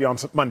McCarthy on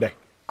Monday?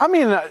 I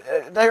mean,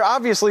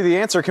 obviously the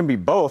answer can be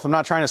both. I'm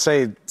not trying to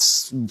say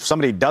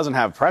somebody doesn't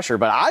have pressure,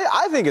 but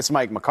I think it's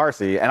Mike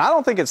McCarthy, and I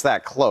don't think it's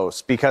that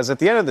close because at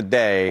the end of the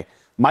day,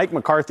 Mike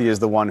McCarthy is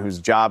the one whose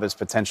job is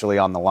potentially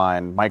on the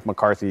line. Mike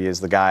McCarthy is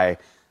the guy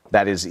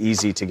that is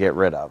easy to get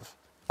rid of.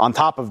 On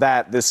top of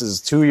that, this is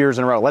 2 years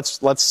in a row.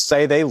 Let's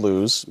say they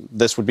lose.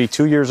 This would be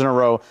 2 years in a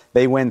row.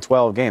 They win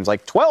 12 games.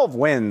 Like 12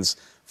 wins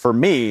for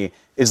me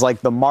is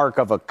like the mark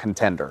of a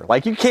contender.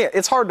 Like you can't,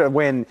 it's hard to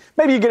win.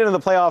 Maybe you get into the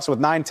playoffs with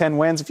 9-10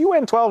 wins. If you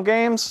win 12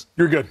 games,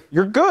 you're good.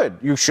 You're good.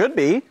 You should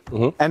be.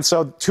 Mm-hmm. And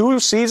so 2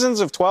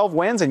 seasons of 12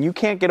 wins and you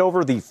can't get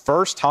over the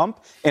first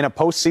hump in a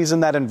postseason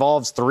that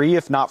involves 3,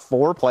 if not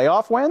 4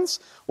 playoff wins.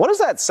 What does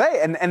that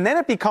say? And then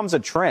it becomes a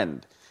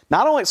trend.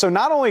 Not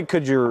only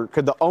could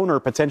the owner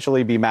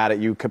potentially be mad at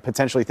you, could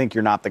potentially think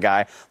you're not the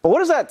guy, but what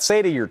does that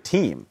say to your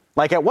team?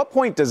 Like, at what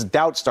point does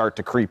doubt start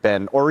to creep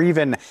in? Or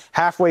even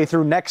halfway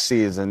through next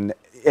season,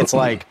 it's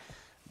like,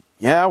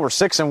 yeah, we're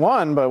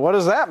 6-1, but what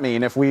does that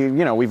mean if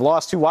we've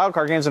lost 2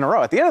 wildcard games in a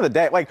row? At the end of the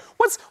day, like,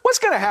 what's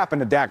going to happen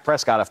to Dak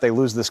Prescott if they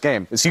lose this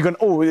game? Is he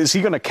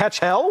going to catch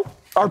hell?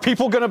 Are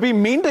people going to be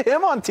mean to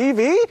him on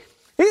TV?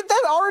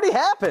 That already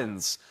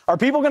happens. Are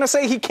people going to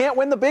say he can't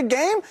win the big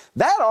game?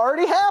 That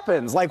already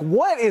happens. Like,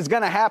 what is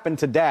going to happen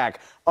to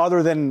Dak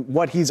other than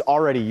what he's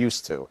already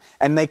used to?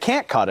 And they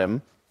can't cut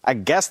him. I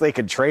guess they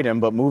could trade him,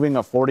 but moving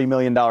a $40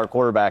 million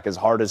quarterback is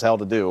hard as hell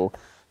to do.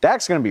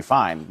 Dak's going to be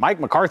fine. Mike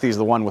McCarthy's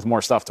the one with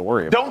more stuff to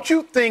worry about. Don't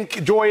you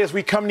think, Joy, as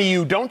we come to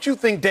you, don't you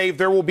think, Dave,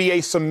 there will be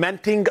a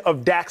cementing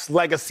of Dak's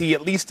legacy,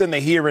 at least in the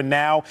here and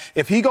now?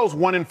 If he goes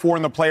 1-4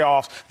 in the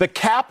playoffs, the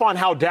cap on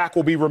how Dak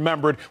will be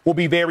remembered will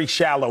be very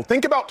shallow.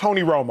 Think about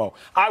Tony Romo.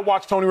 I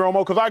watched Tony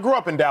Romo because I grew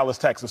up in Dallas,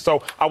 Texas.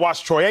 So I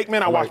watched Troy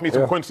Aikman. I watched me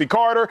some Quincy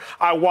Carter.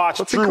 I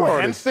watched Drew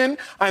Henson.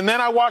 And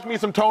then I watched me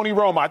some Tony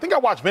Romo. I think I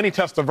watched Vinny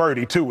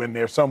Testaverde, too, in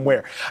there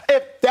somewhere.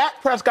 If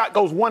Dak Prescott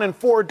goes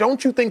 1-4,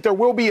 don't you think there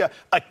will be a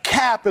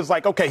cap is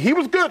like, okay, he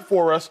was good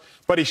for us,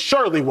 but he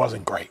surely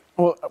wasn't great.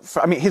 Well,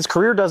 I mean, his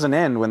career doesn't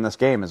end when this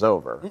game is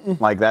over.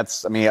 Like,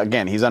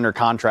 again, he's under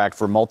contract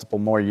for multiple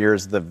more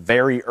years. The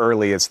very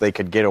earliest they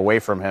could get away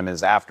from him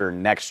is after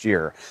next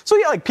year. So,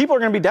 yeah, like, people are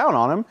going to be down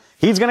on him.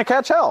 He's going to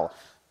catch hell.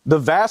 The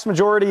vast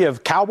majority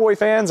of Cowboy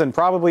fans and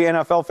probably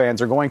NFL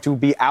fans are going to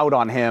be out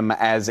on him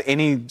as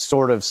any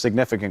sort of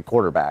significant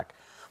quarterback.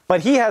 But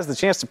he has the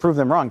chance to prove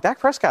them wrong. Dak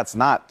Prescott's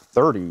not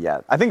 30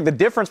 yet. I think the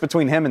difference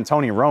between him and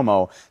Tony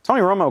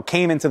Romo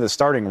came into the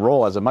starting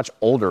role as a much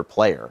older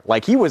player.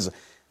 Like, he was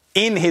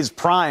in his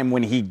prime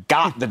when he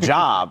got the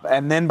job.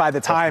 And then by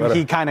the time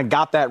he kind of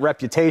got that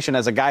reputation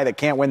as a guy that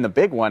can't win the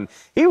big one,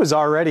 he was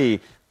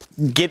already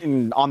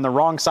getting on the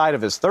wrong side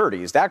of his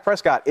 30s. Dak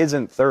Prescott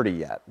isn't 30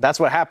 yet. That's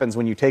what happens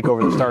when you take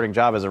over the starting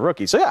job as a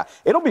rookie. So, yeah,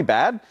 it'll be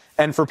bad.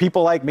 And for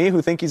people like me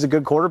who think he's a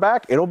good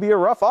quarterback, it'll be a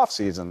rough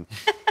offseason.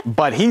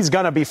 But he's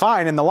going to be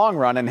fine in the long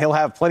run, and he'll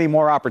have plenty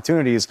more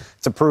opportunities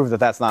to prove that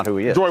that's not who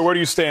he is. Joy, where do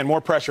you stand? More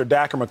pressure,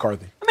 Dak or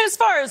McCarthy? I mean, as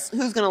far as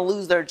who's going to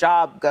lose their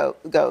job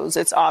goes,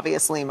 it's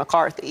obviously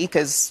McCarthy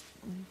because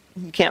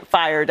you can't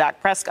fire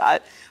Dak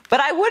Prescott.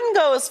 But I wouldn't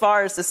go as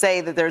far as to say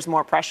that there's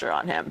more pressure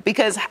on him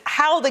because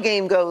how the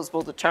game goes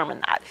will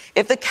determine that.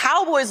 If the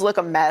Cowboys look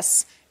a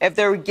mess, if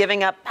they're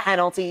giving up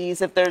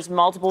penalties, if there's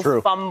multiple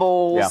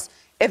fumbles,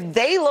 if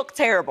they look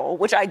terrible,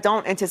 which I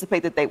don't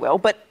anticipate that they will,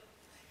 but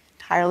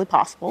entirely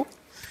possible.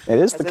 It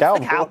is the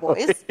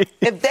Cowboys.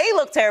 If they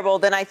look terrible,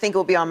 then I think it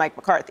will be on Mike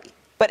McCarthy.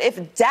 But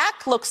if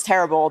Dak looks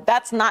terrible,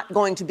 that's not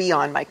going to be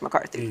on Mike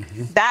McCarthy.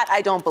 Mm-hmm. That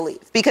I don't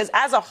believe. Because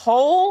as a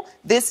whole,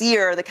 this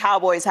year, the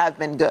Cowboys have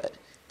been good.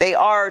 They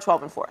are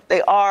 12-4.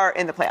 They are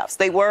in the playoffs.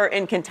 They were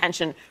in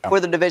contention for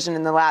the division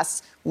in the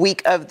last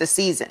week of the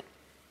season.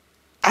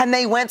 And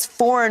they went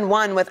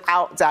 4-1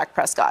 without Dak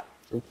Prescott.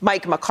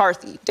 Mike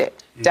McCarthy did.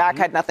 Mm-hmm. Dak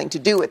had nothing to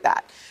do with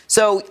that.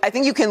 So I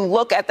think you can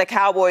look at the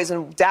Cowboys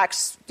and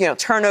Dak's,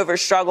 turnover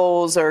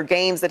struggles or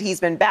games that he's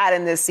been bad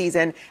in this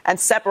season and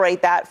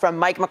separate that from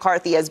Mike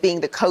McCarthy as being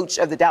the coach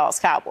of the Dallas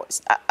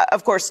Cowboys.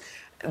 Of course,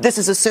 this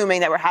is assuming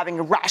that we're having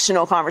a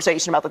rational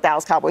conversation about the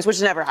Dallas Cowboys, which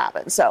never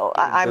happens. So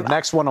the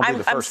next one will be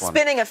the first one. I'm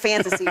spinning a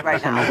fantasy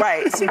right now,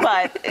 right?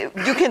 But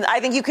I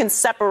think you can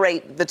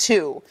separate the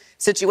two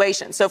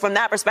situations. So from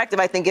that perspective,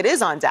 I think it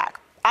is on Dak.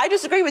 I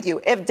disagree with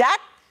you. If Dak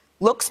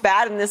looks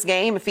bad in this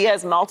game, if he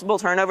has multiple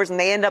turnovers and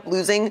they end up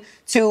losing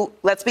to,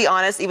 let's be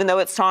honest, even though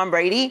it's Tom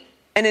Brady,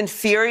 an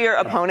inferior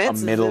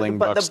opponent, a middling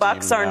but the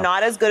Bucs are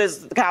not as good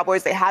as the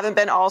Cowboys. They haven't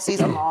been all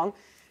season long.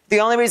 The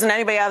only reason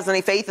anybody has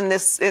any faith in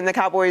the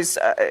Cowboys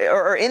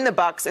or in the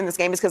Bucs in this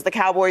game is because the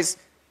Cowboys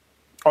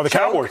are the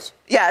Cowboys.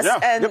 Yes,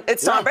 and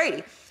it's Tom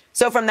Brady.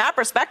 So from that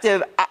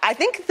perspective, I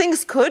think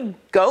things could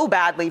go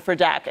badly for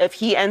Dak if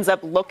he ends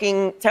up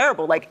looking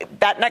terrible. Like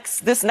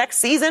this next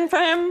season for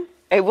him,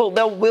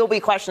 There will be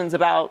questions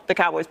about the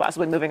Cowboys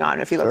possibly moving on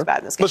if he looks bad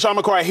in this game. LaShawn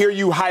McCoy, I hear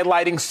you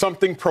highlighting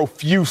something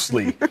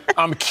profusely.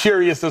 I'm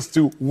curious as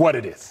to what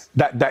it is.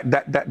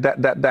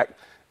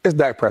 It's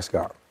Dak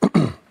Prescott.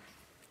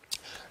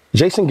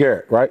 Jason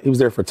Garrett, right? He was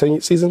there for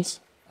 10 seasons?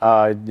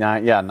 9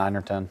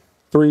 or 10.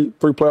 Three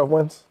playoff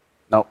wins?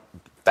 No,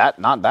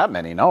 not that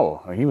many,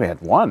 no. He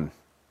had 1,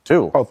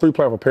 2. Oh, 3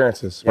 playoff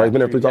appearances, right? He's been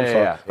there 3 times.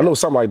 Yeah. I know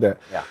something like that.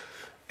 Yeah.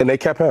 And they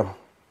kept him,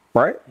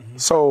 right? Mm-hmm.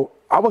 So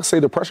I would say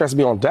the pressure has to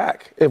be on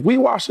Dak. If we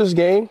watch this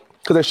game,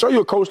 because they show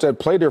you a coach that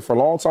played there for a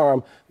long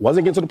time,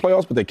 wasn't getting to the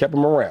playoffs, but they kept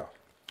him around,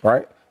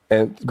 right?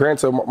 And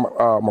granted,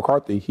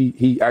 McCarthy,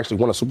 he actually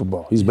won a Super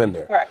Bowl. He's been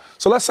there. Right.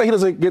 So let's say he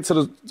doesn't get to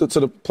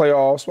the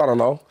playoffs, I don't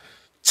know,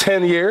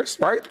 10 years,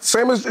 right?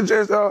 Same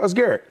as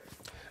Garrett.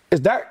 It's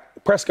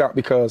Dak Prescott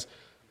because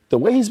the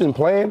way he's been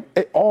playing,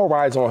 it all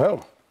rides on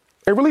him.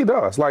 It really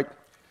does. Like,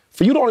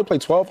 for you to only play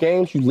 12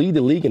 games, you lead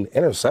the league in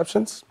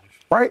interceptions,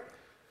 right?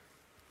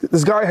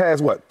 This guy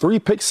has, 3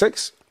 pick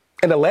six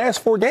in the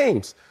last 4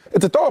 games.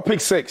 If to throw a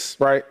pick six,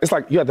 right, it's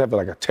like you have to have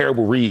like a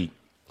terrible read.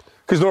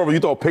 Because normally you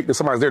throw a pick that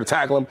somebody's there to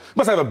tackle him. You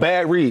must have a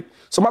bad read.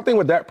 So my thing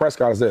with Dak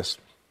Prescott is this.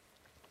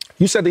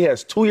 You said he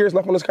has 2 years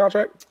left on his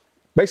contract?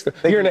 Basically,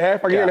 a year and a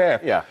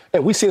half. Yeah.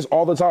 And we see this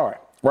all the time,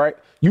 right?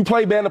 You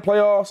play bad in the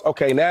playoffs.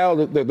 Okay, now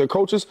the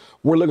coaches,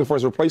 we're looking for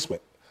his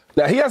replacement.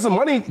 Now, he has a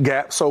money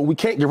gap, so we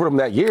can't get rid of him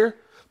that year,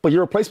 but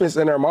your replacement is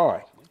in their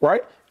mind,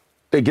 right?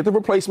 They get the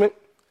replacement.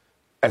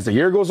 As the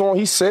year goes on,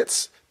 he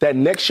sits. That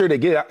next year, they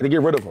get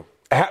rid of him.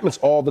 It happens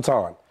all the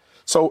time.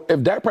 So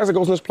if Dak Prescott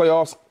goes in this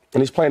playoffs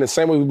and he's playing the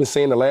same way we've been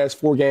seeing the last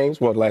 4 games,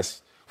 all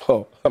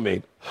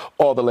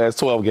the last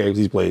 12 games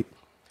he's played,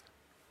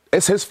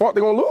 it's his fault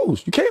they're going to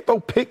lose. You can't throw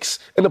picks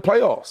in the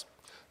playoffs.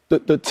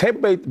 The Tampa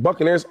Bay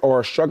Buccaneers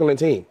are a struggling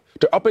team.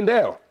 They're up and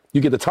down.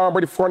 You get the Tom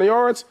Brady for 400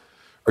 yards,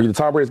 or you get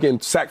the Tom Brady getting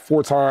sacked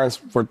 4 times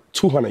for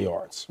 200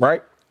 yards,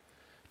 right?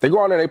 They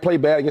go out there and they play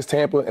bad against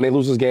Tampa, and they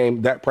lose this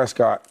game. Dak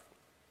Prescott,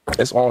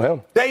 it's on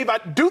him. Dave, I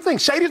do think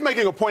Shady's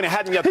making a point I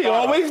hadn't yet thought of. He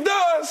always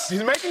does.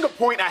 He's making a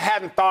point I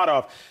hadn't thought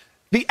of.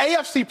 The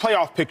AFC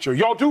playoff picture,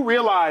 y'all do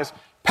realize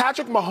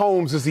Patrick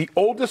Mahomes is the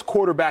oldest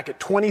quarterback at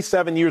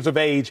 27 years of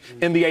age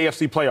in the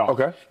AFC playoff.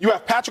 Okay. You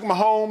have Patrick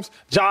Mahomes,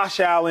 Josh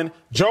Allen,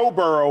 Joe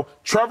Burrow,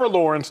 Trevor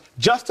Lawrence,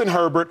 Justin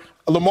Herbert,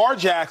 Lamar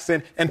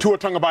Jackson, and Tua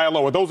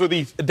Tagovailoa. Those are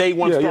the day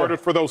one starters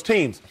for those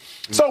teams.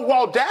 Mm-hmm. So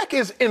while Dak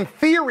is in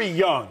theory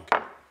young,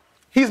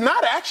 he's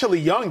not actually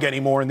young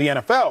anymore in the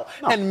NFL.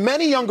 No. And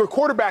many younger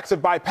quarterbacks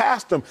have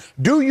bypassed him.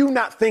 Do you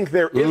not think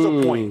there is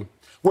a point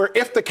where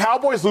if the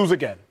Cowboys lose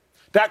again,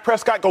 Dak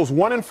Prescott goes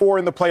 1-4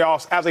 in the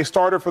playoffs as a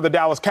starter for the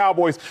Dallas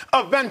Cowboys,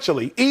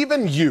 eventually,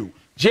 even you,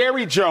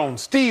 Jerry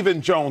Jones,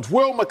 Stephen Jones,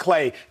 Will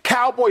McClay,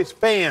 Cowboys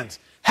fans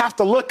have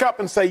to look up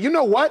and say, you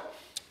know what?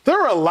 There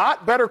are a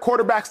lot better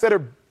quarterbacks that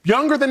are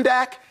younger than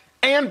Dak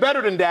and better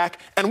than Dak,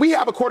 and we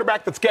have a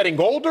quarterback that's getting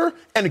older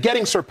and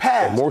getting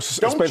surpassed. More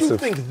Don't you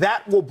think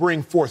that will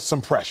bring forth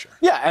some pressure?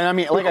 Yeah, and I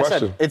mean, like I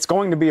said, it's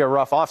going to be a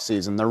rough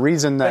offseason. The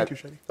reason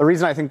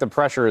I think the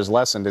pressure is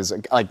lessened is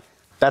like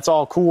that's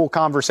all cool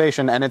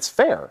conversation, and it's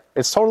fair.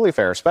 It's totally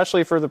fair,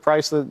 especially for the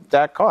price that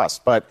Dak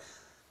costs. But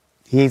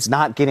he's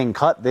not getting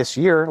cut this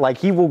year. Like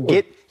he will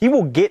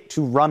get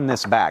to run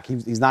this back.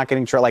 He's not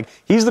getting like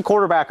he's the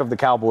quarterback of the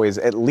Cowboys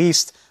at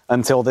least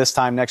until this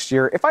time next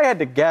year. If I had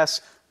to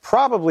guess,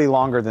 probably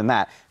longer than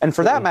that. And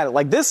for that matter,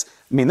 like this,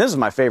 I mean, this is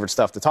my favorite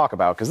stuff to talk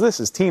about because this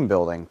is team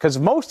building. Because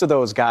most of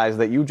those guys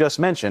that you just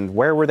mentioned,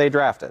 where were they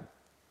drafted?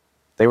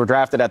 They were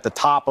drafted at the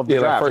top of the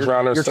draft. First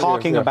rounders. You're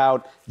talking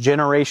about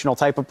generational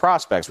type of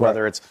prospects,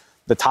 whether it's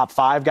the top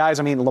 5 guys.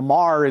 I mean,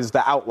 Lamar is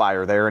the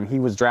outlier there, and he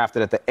was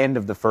drafted at the end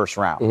of the first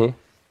round. Mm-hmm.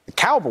 The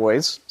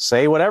Cowboys,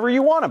 say whatever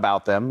you want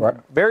about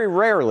them, very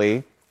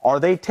rarely are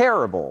they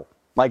terrible.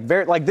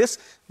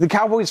 The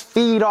Cowboys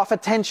feed off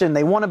attention.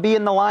 They want to be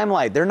in the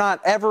limelight. They're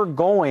not ever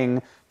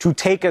going to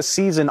take a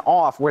season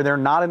off where they're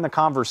not in the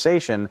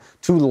conversation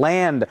to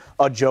land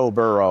a Joe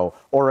Burrow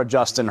or a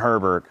Justin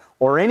Herbert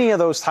or any of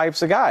those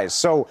types of guys.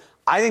 So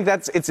I think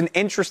it's an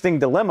interesting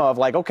dilemma of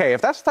like, okay,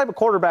 if that's the type of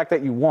quarterback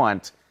that you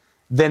want,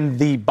 then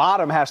the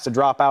bottom has to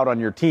drop out on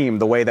your team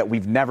the way that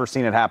we've never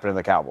seen it happen to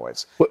the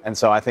Cowboys. And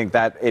so I think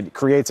that it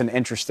creates an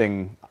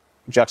interesting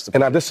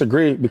juxtaposition. And I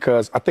disagree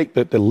because I think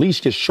that the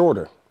leash gets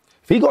shorter.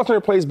 If he goes there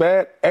and plays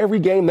bad, every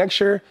game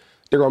next year,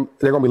 they're going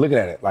to be looking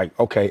at it like,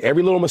 okay,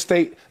 every little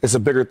mistake is a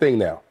bigger thing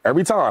now,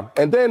 every time.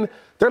 And then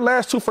their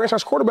last 2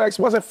 franchise quarterbacks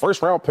wasn't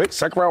first-round picks,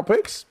 second-round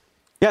picks.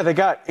 Yeah, they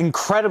got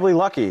incredibly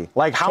lucky.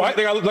 Like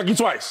they got lucky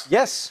twice.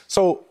 Yes.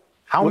 So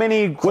how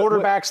many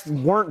quarterbacks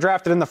weren't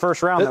drafted in the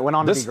first round that went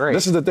on to be great?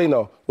 This is the thing,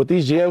 though. With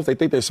these GMs, they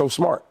think they're so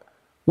smart.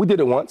 We did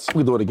it once. We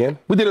can do it again.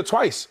 We did it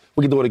twice.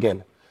 We can do it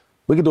again.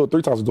 We can do it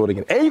 3 times and do it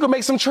again. And you can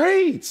make some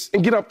trades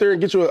and get up there and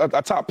get you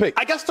a top pick.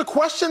 I guess the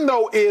question,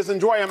 though, is, and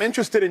Joy, I'm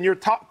interested in your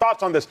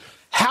thoughts on this,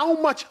 how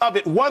much of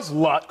it was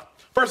luck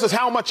versus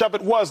how much of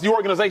it was the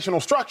organizational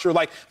structure?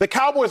 Like, the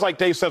Cowboys, like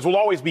Dave says, will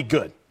always be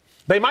good.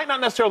 They might not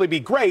necessarily be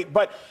great,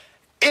 but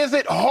is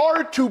it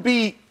hard to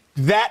be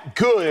that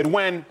good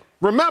when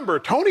Remember,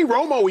 Tony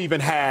Romo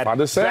even had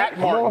Zach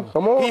Martin.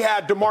 Come on. He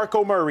had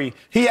DeMarco Murray.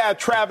 He had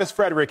Travis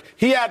Frederick.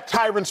 He had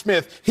Tyron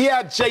Smith. He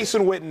had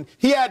Jason Witten.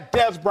 He had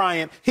Dez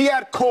Bryant. He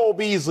had Cole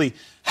Beasley.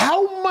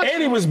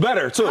 And he was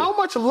better, too. How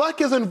much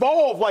luck is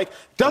involved? Like,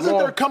 doesn't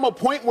there come a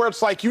point where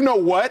it's like, you know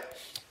what?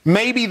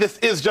 Maybe this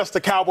is just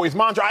the Cowboys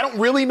mantra. I don't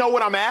really know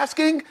what I'm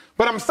asking,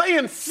 but I'm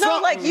saying something.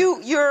 No, like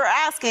you're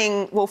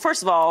asking, well,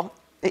 first of all,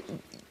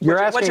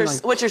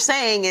 what you're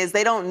saying is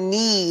they don't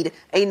need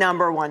a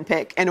number 1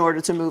 pick in order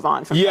to move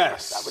on from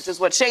yes, which is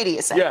what Shady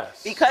is saying.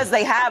 Yes. Because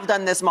they have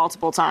done this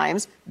multiple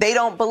times, they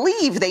don't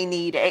believe they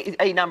need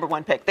a number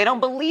 1 pick. They don't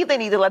believe they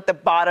need to let the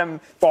bottom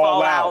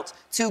fall out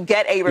to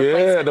get a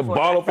replacement. Yeah, the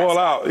bottom fall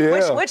out.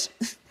 Yeah.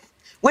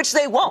 Which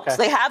they won't. Okay.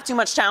 They have too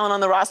much talent on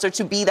the roster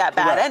to be that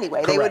bad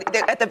anyway. They would,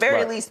 at the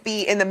very least,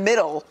 be in the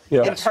middle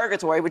in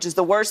purgatory, which is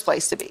the worst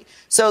place to be.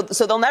 So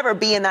they'll never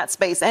be in that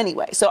space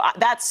anyway. So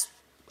that's,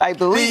 I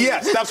believe.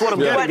 Yes, that's what I'm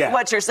getting at.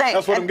 What you're saying.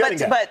 That's what I'm getting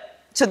at. But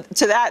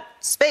to that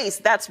space,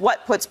 that's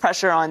what puts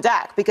pressure on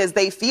Dak because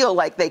they feel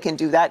like they can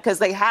do that because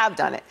they have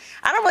done it.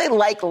 I don't really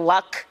like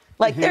luck.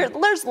 Like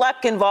there's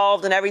luck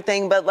involved and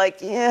everything, but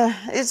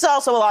it's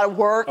also a lot of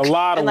work,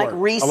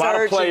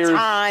 research and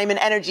time and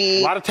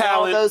energy, a lot of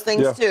talent, and all those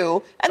things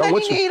too. And then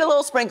you need a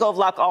little sprinkle of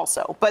luck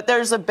also. But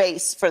there's a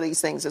base for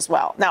these things as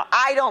well. Now,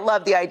 I don't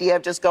love the idea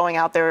of just going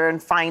out there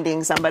and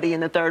finding somebody in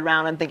the 3rd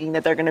round and thinking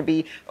that they're going to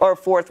be, or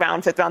 4th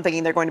round, 5th round,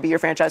 thinking they're going to be your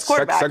franchise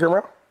quarterback. Second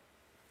round?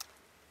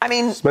 I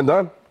mean, it's been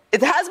done.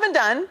 It has been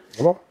done.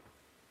 Come on.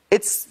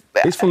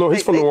 He's from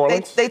New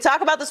Orleans. They talk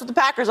about this with the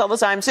Packers all the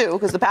time too,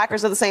 because the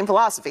Packers have the same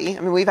philosophy.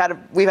 I mean, we've had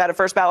a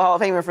first ballot Hall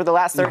of Famer for the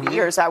last 30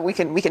 years. How we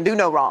can do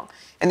no wrong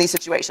in these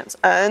situations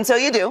until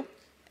you do.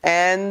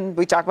 And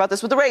we talk about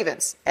this with the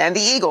Ravens and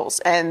the Eagles.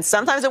 And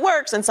sometimes it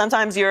works, and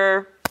sometimes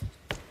you're.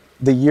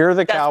 The year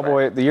the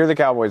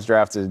Cowboys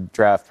draft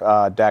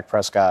Dak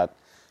Prescott,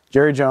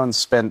 Jerry Jones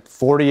spent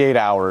 48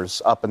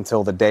 hours up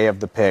until the day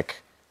of the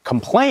pick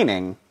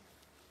complaining.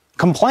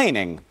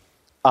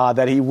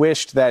 That he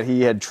wished that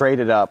he had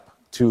traded up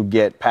to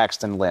get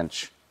Paxton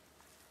Lynch,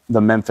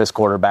 the Memphis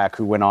quarterback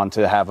who went on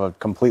to have a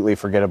completely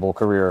forgettable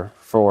career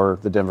for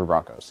the Denver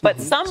Broncos. But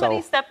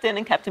somebody stepped in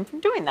and kept him from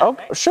doing that. Oh,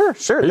 right? Sure,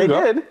 they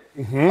did.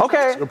 Mm-hmm. Okay.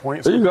 That's a good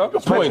point. There you go.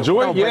 Good point,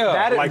 Joy.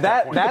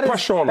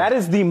 That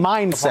is the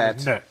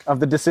mindset of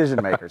the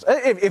decision makers.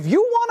 If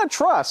you want to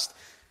trust,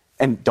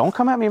 and don't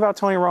come at me about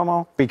Tony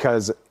Romo,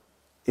 because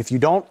if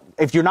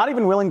you're not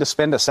even willing to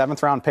spend a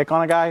 7th round pick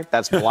on a guy,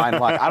 that's blind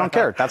luck. I don't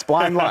care. That's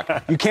blind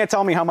luck. You can't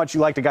tell me how much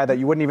you liked a guy that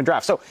you wouldn't even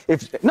draft. So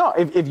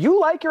if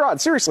you like your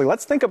odds, seriously,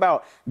 let's think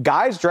about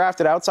guys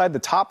drafted outside the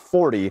top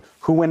 40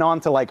 who went on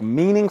to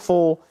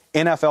meaningful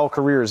NFL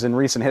careers in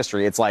recent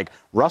history. It's like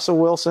Russell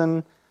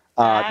Wilson,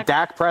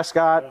 Dak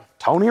Prescott,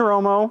 Tony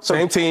Romo.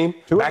 Same team,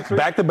 back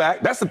to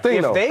back. That's the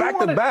thing, though. Back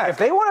to back. If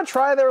they want to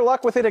try their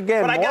luck with it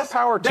again, more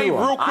power to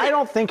them. I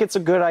don't think it's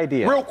a good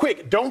idea. Real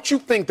quick, don't you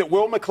think that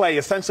Will McClay,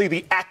 essentially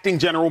the acting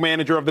general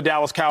manager of the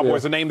Dallas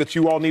Cowboys, a name that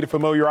you all need to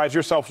familiarize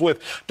yourselves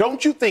with,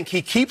 don't you think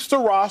he keeps the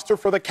roster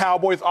for the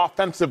Cowboys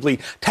offensively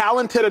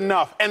talented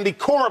enough, and the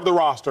core of the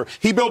roster,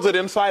 he builds it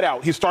inside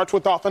out. He starts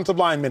with offensive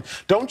linemen.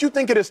 Don't you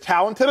think it is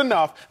talented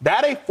enough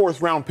that a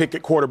 4th round pick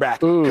at quarterback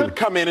could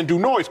come in and do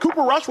noise?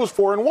 Cooper Rush was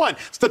 4-1.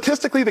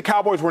 Statistically, the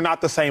Cowboys were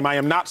not the same. I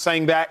am not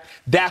saying that.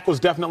 Dak was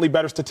definitely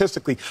better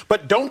statistically.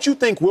 But don't you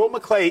think Will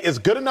McClay is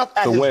good enough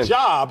at his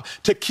job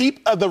to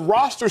keep the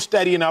roster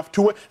steady enough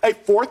to a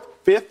 4th,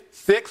 5th,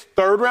 6th,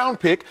 3rd round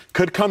pick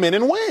could come in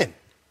and win?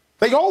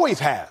 They always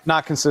have.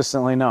 Not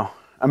consistently, no.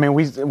 I mean,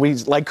 we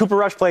like Cooper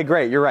Rush played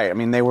great. You're right. I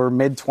mean, they were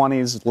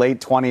mid-20s,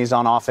 late 20s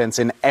on offense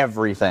in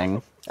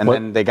everything. And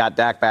then they got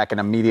Dak back and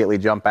immediately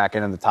jumped back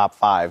into the top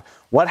 5.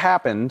 What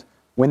happened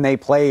when they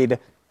played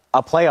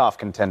a playoff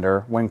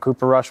contender when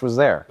Cooper Rush was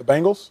there? The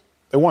Bengals?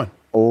 They won.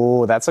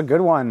 Oh, that's a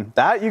good one.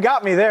 That you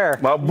got me there.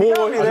 My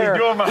boy,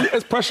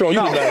 it's pressure on you.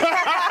 And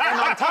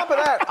on top of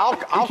that,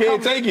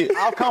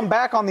 I'll come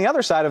back on the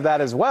other side of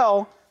that as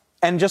well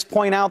and just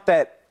point out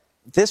that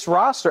this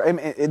roster, I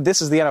mean,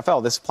 this is the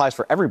NFL. This applies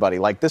for everybody.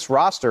 Like this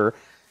roster,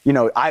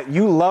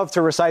 you love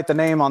to recite the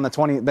names on the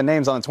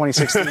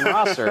 2016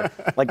 roster.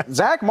 Like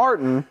Zach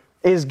Martin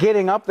is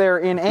getting up there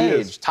in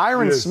age.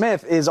 Tyron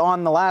Smith is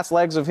on the last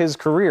legs of his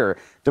career.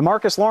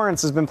 DeMarcus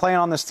Lawrence has been playing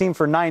on this team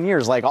for 9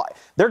 years. Like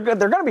they're going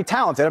to be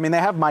talented. I mean, they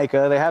have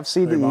Micah, they have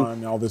CD,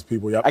 all these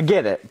people. Yep. I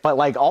get it, but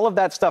like all of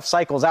that stuff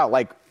cycles out.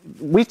 Like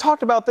we've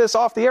talked about this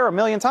off the air a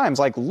million times.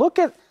 Like look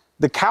at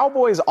the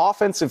Cowboys'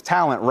 offensive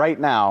talent right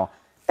now.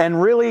 And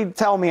really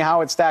tell me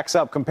how it stacks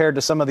up compared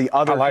to some of the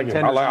other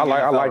contenders. I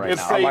like it.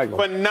 It's a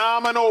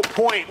phenomenal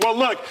point. Well,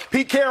 look,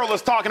 Pete Carroll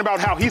is talking about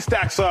how he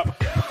stacks up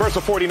versus the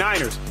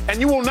 49ers. And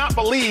you will not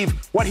believe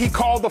what he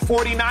called the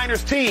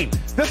 49ers team.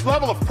 This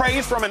level of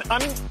praise from an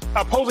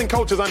opposing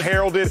coach is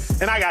unheralded,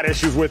 and I got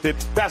issues with it.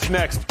 That's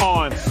next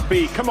on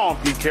Speed. Come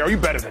on, Pete Carroll. You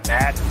better than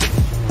that.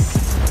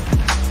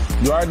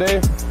 You all right,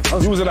 Dave?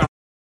 You was in a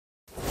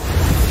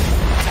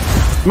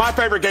My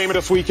favorite game of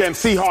this weekend,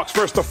 Seahawks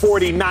versus the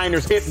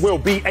 49ers. It will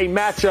be a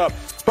matchup.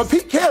 But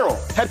Pete Carroll,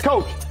 head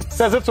coach,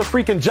 says it's a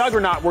freaking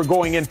juggernaut we're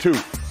going into.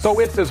 So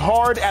it's as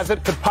hard as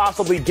it could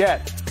possibly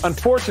get.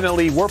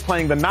 Unfortunately, we're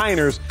playing the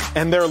Niners,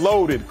 and they're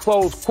loaded,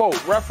 close quote,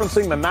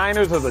 referencing the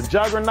Niners as a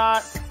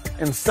juggernaut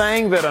and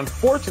saying that,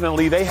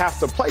 unfortunately, they have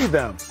to play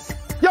them.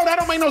 Yo, that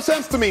don't make no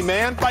sense to me,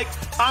 man. Like,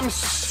 I'm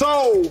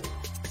so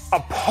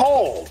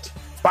appalled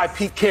by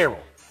Pete Carroll.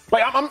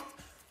 Like,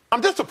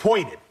 I'm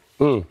disappointed.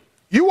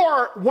 You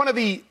are one of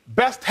the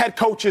best head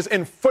coaches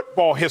in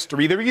football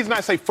history. The reason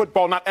I say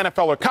football, not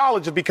NFL or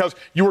college, is because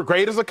you were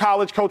great as a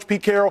college coach,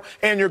 Pete Carroll,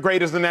 and you're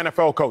great as an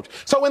NFL coach.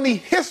 So in the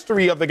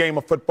history of the game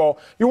of football,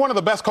 you're one of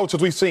the best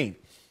coaches we've seen.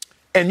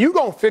 And you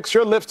gonna fix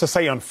your lips to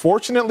say,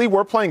 unfortunately,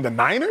 we're playing the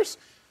Niners?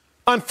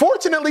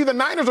 Unfortunately, the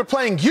Niners are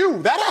playing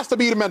you. That has to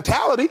be the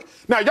mentality.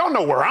 Now, y'all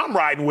know where I'm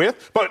riding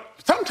with, but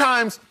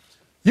sometimes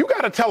you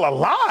got to tell a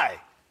lie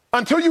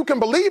until you can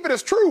believe it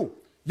is true.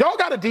 Y'all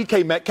got a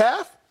DK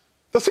Metcalf.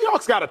 The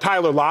Seahawks got a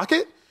Tyler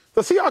Lockett.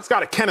 The Seahawks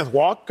got a Kenneth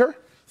Walker.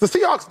 The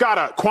Seahawks got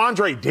a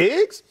Quandre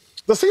Diggs.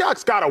 The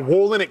Seahawks got a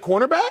Woolen at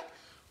cornerback.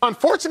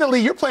 Unfortunately,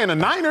 you're playing the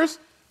Niners.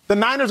 The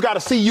Niners got to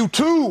see you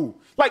too.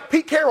 Like,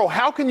 Pete Carroll,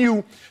 how can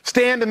you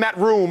stand in that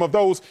room of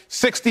those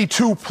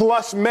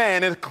 62-plus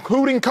men,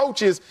 including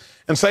coaches,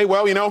 and say,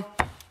 well, you know,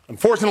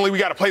 unfortunately, we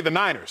got to play the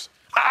Niners?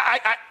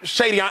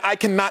 Shady, I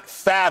cannot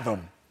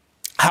fathom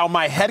how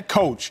my head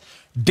coach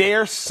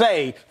dare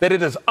say that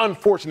it is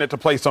unfortunate to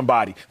play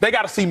somebody. They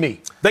got to see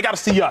me. They got to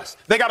see us.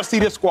 They got to see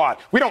this squad.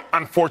 We don't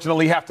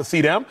unfortunately have to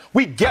see them.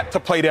 We get to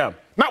play them.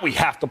 Not we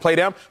have to play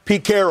them.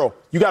 Pete Carroll,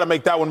 you got to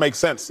make that one make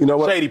sense. You know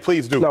what? Shady,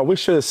 please do. No, we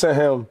should have sent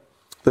him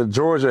the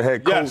Georgia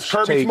head coach. Yes,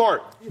 Kirby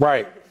Smart.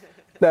 Right.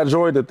 Now,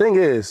 Joy, the thing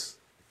is,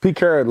 Pete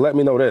Carroll let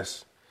me know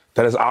this,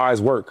 that his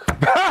eyes work.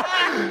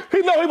 He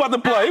know he about to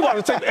play. He about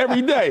to take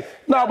every day.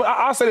 No, but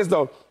I'll say this,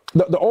 though.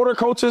 The older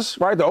coaches,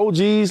 right, the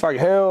OGs like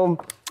him,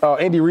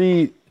 Andy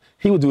Reid,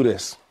 he would do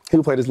this. He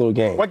would play this little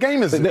game. What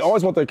game is this? They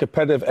always want their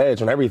competitive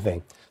edge on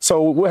everything.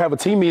 So we'll have a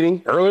team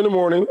meeting early in the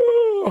morning,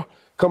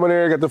 come in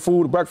there, get the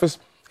food, breakfast,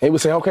 and he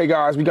would say, okay,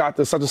 guys, we got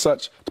this such and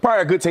such. It's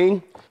probably a good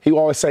team. He would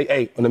always say,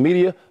 hey, on the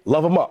media,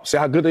 love them up. Say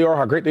how good they are,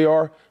 how great they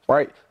are,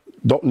 right?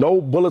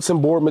 No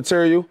bulletin board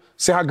material.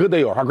 Say how good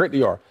they are, how great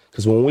they are.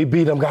 Because when we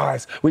beat them,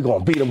 guys, we're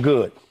going to beat them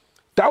good.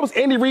 That was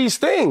Andy Reid's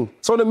thing.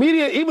 So the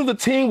media, even the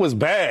team was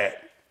bad.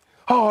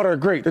 Oh, they're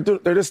great. They're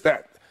this,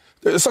 that.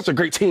 They're such a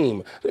great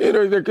team.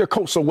 They're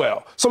coached so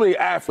well. So many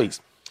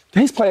athletes.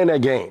 He's playing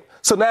that game.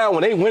 So now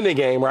when they win the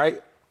game,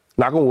 right,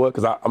 knock on wood,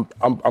 because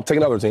I'm taking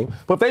another team,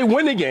 but if they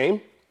win the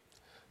game,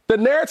 the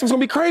narrative's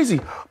going to be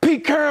crazy.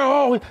 Pete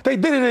Carroll, they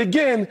did it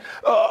again.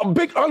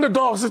 Big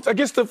underdogs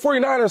against the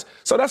 49ers.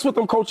 So that's what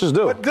them coaches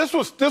do. But this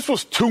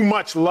was too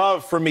much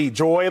love for me,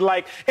 Joy.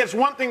 Like, it's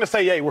one thing to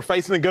say, hey, we're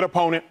facing a good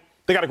opponent.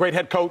 They got a great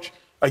head coach,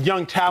 a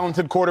young,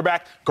 talented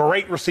quarterback,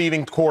 great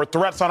receiving core,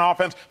 threats on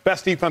offense,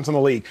 best defense in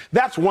the league.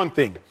 That's one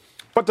thing.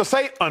 But to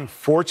say,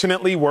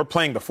 unfortunately, we're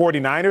playing the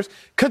 49ers,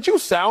 could you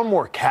sound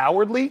more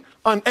cowardly?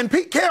 And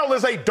Pete Carroll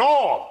is a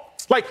dog.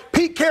 Like,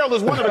 Pete Carroll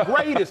is one of the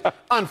greatest.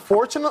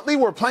 Unfortunately,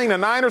 we're playing the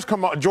Niners.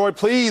 Come on, Joy,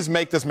 please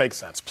make this make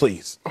sense,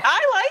 please.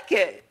 I like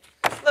it.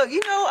 Look,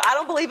 you know, I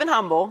don't believe in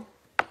humble.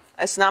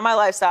 It's not my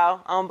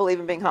lifestyle. I don't believe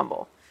in being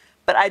humble.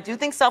 But I do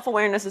think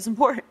self-awareness is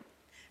important.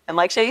 And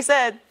like Shay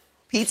said,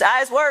 Pete's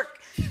eyes work.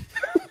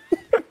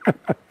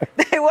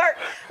 They work.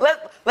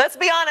 Let's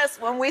be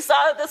honest. When we saw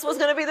that this was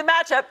going to be the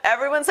matchup,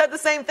 everyone said the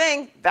same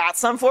thing.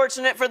 That's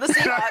unfortunate for the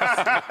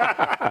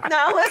Seahawks.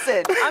 Now,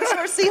 listen, I'm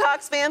sure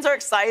Seahawks fans are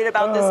excited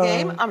about this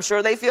game. I'm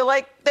sure they feel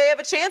like they have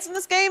a chance in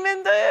this game,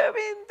 and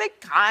they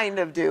kind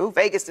of do.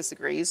 Vegas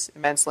disagrees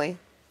immensely.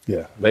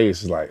 Yeah,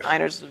 Vegas is like...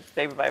 Niners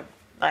favored by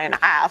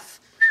 9.5.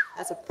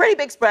 That's a pretty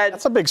big spread.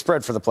 That's a big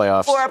spread for the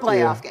playoffs. For a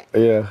playoff game.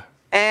 Yeah.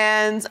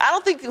 And I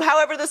don't think,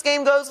 however this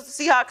game goes with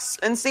the Seahawks,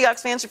 and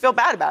Seahawks fans should feel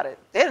bad about it.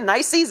 They had a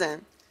nice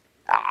season.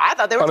 I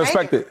thought they were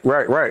unexpected.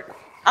 Right.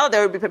 I thought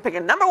they would be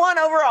picking number one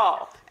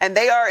overall, and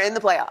they are in the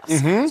playoffs.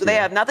 Mm-hmm. So they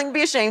have nothing to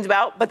be ashamed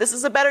about, but this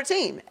is a better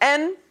team.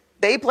 And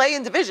they play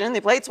in division.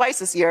 They played twice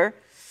this year.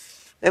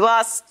 They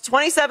lost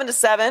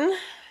 27-7.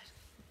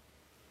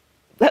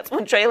 That's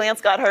when Trey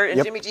Lance got hurt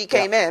and Jimmy G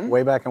came in.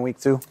 Way back in week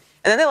 2. And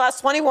then they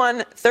lost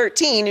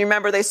 21-13. You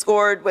remember they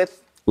scored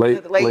with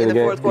late in the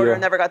fourth quarter and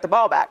never got the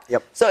ball back.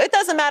 Yep. So it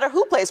doesn't matter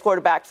who plays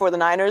quarterback for the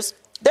Niners.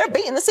 They're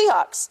beating the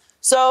Seahawks.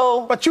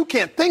 So, but you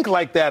can't think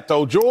like that,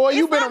 though, Joy.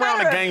 You've been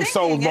around the game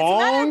so long. It's a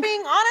matter of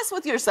being honest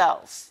with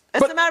yourself.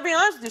 It's a matter of being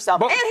honest with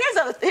yourself. And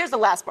here's the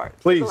last part.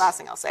 Please. Here's the last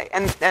thing I'll say.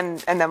 And then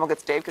we'll get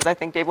to Dave, because I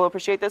think Dave will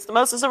appreciate this the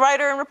most as a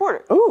writer and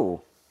reporter.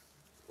 Ooh.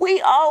 We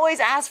always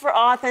ask for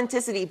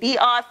authenticity. Be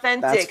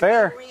authentic. That's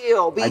fair. Be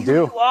real. Be who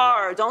you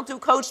are. Don't do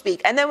coach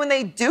speak. And then when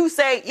they do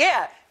say,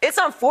 yeah, it's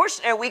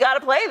unfortunate we got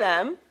to play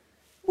them,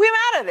 we're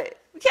mad at it.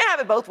 We can't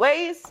have it both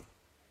ways.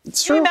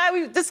 It's true.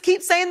 We just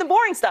keep saying the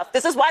boring stuff.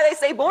 This is why they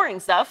say boring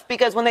stuff,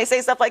 because when they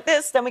say stuff like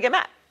this, then we get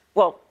mad.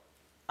 Well,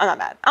 I'm not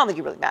mad. I don't think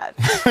you're really mad.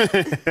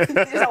 You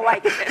just don't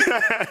like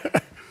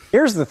it.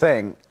 Here's the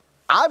thing.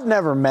 I've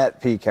never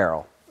met Pete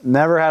Carroll.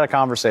 Never had a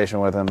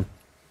conversation with him.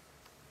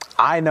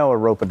 I know a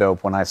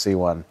rope-a-dope when I see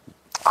one.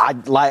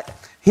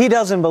 He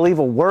doesn't believe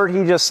a word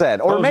he just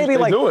said. Or maybe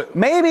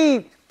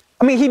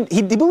I mean,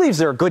 he believes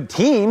they're a good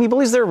team. He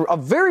believes they're a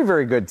very,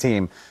 very good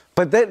team.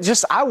 But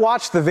I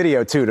watched the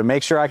video, too, to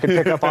make sure I could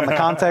pick up on the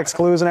context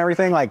clues and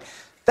everything. Like,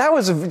 that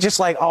was just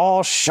like,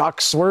 oh,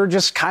 shucks, we're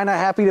just kind of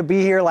happy to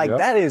be here. Like,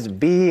 that is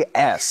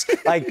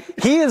BS. Like,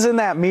 he is in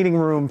that meeting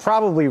room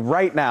probably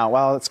right now.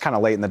 Well, it's kind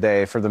of late in the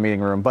day for the meeting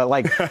room. But,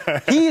 like,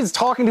 he is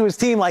talking to his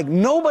team like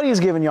nobody's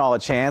giving y'all a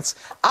chance.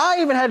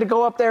 I even had to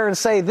go up there and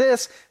say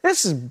this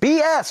is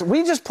BS.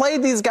 We just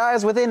played these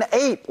guys within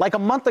 8 like a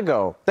month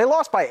ago. They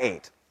lost by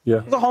 8. Yeah.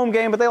 It was a home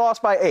game, but they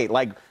lost by 8.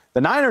 Like, the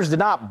Niners did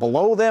not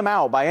blow them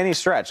out by any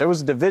stretch. It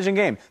was a division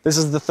game. This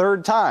is the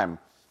 3rd time.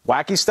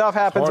 Wacky stuff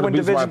happens when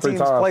division teams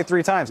play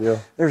 3 times. Yeah.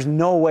 There's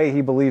no way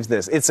he believes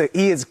this.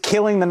 He is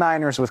killing the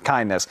Niners with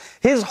kindness.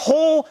 The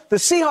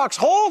Seahawks'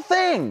 whole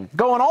thing,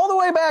 going all the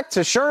way back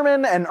to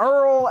Sherman and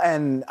Earl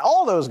and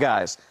all those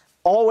guys,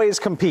 always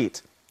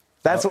compete.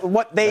 That's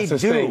what they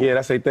do. Yeah,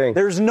 that's their thing.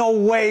 There's no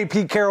way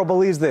Pete Carroll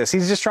believes this.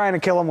 He's just trying to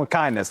kill him with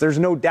kindness. There's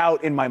no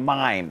doubt in my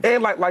mind.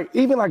 And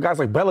even guys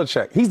like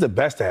Belichick, he's the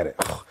best at it.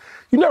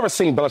 You never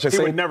seen Belichick say.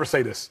 He would never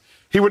say this.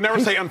 He would never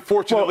say,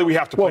 unfortunately, we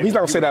have to play. Well, he's not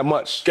going to say that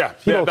much. Yeah.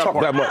 He don't talk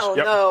that much.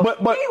 No.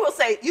 But he will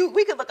say,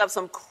 we could look up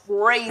some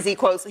crazy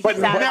quotes. But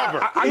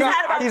never.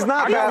 He's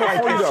not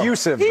that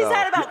effusive, He's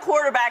had about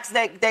quarterbacks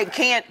that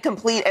can't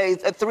complete a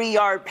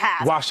 3-yard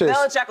pass. Watch this.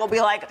 Belichick will be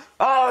like,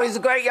 oh, he's a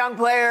great young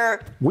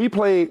player. We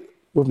played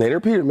with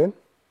Nathan Peterman.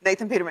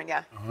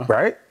 Yeah.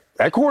 Right?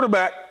 At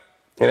quarterback.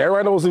 And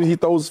everybody knows he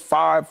throws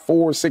 5,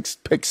 4, 6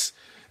 picks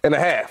and a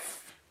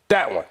half.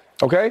 That one.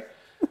 Okay?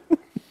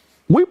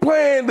 We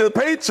playing the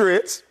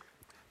Patriots.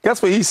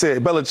 Guess what he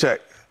said, Belichick?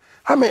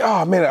 I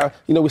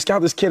mean, we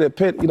scouted this kid at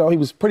Pitt. He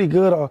was pretty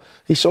good.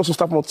 He showed some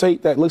stuff on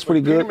tape that looks pretty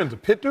good. Peterman's a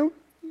Pitt dude?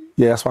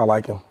 Yeah, that's why I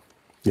like him.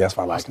 Yeah, that's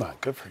why I like him. That's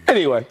not good for you.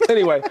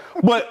 Anyway.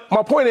 But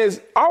my point is,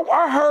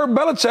 I heard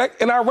Belichick,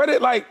 and I read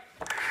it like,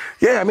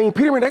 yeah, I mean,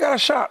 Peterman, they got a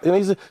shot.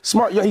 He's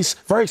smart. He's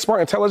very smart,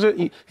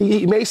 intelligent.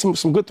 He made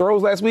some good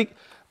throws last week.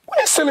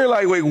 We're sitting there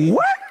like, wait,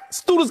 what?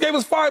 Students gave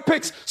us 5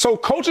 picks. So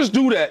coaches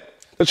do that.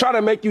 To try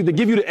to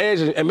give you the edge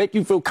and make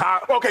you feel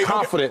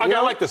confident. Okay, I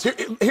like this.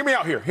 Hear me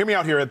out here. Hear me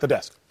out here at the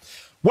desk.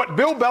 What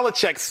Bill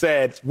Belichick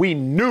said we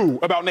knew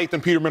about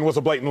Nathan Peterman was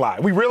a blatant lie.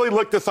 We really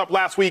looked this up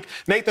last week.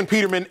 Nathan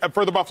Peterman,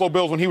 for the Buffalo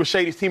Bills, when he was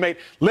Shady's teammate,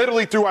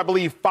 literally threw, I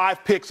believe,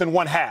 5 picks in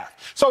 1 half.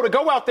 So to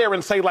go out there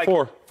and say, like,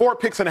 4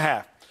 picks and a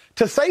half,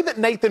 to say that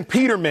Nathan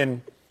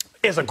Peterman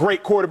is a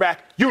great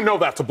quarterback,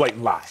 that's a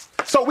blatant lie.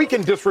 So we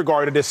can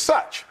disregard it as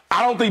such.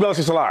 I don't think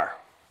Belichick's a liar.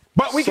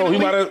 But we can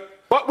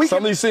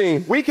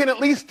we can at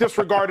least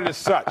disregard it as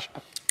such.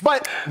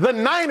 But the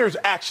Niners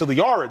actually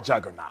are a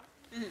juggernaut.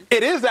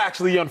 It is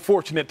actually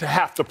unfortunate to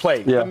have to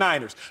play the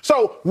Niners.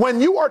 So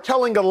when you are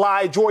telling a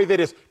lie, Joy, that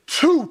is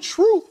too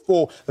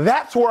truthful,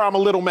 that's where I'm a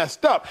little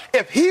messed up.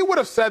 If he would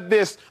have said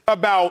this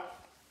about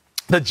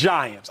the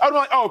Giants, I'd be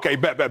like, oh, okay,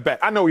 bet.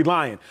 I know he's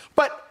lying.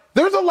 But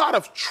there's a lot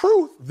of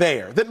truth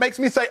there that makes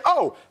me say,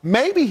 oh,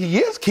 maybe he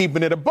is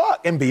keeping it a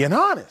buck and being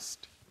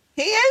honest.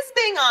 He is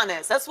being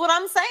honest. That's what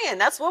I'm saying.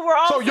 That's what we're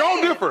all saying. So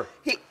y'all differ.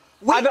 We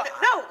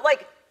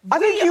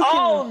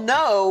all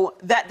know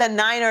that the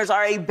Niners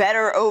are a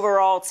better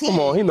overall team. Come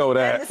on, he know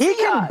that. He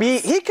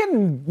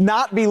can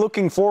not be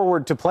looking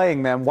forward to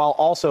playing them while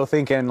also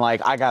thinking,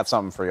 like, I got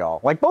something for y'all.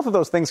 Like, both of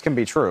those things can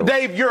be true.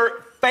 Dave,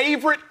 your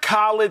favorite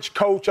college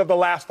coach of the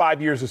last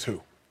 5 years is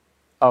who?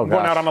 Oh, gosh.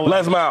 Going out on the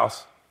Les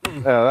Miles.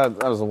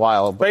 That was a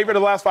while. Favorite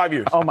of the last 5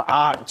 years?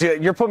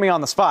 You're putting me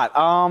on the spot.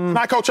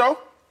 Not Coach O?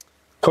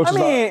 Coaches,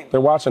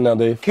 they're watching now,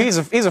 Dave. He's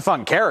a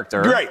fun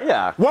character. Great.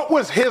 Yeah. What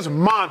was his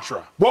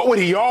mantra? What would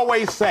he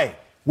always say?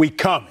 We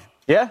coming.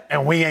 Yeah.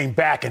 And we ain't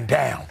backing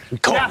down.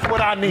 That's what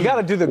I need. You got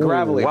to do the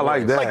gravelly. I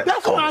like that. Like,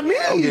 that's what I need.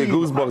 I'll get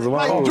goosebumps.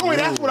 Like, Joy,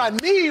 that's what I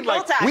need.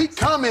 Like, we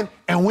coming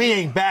and we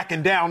ain't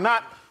backing down.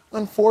 Not,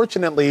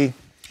 unfortunately,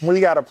 we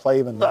got to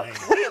play the Niners.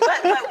 But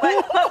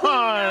we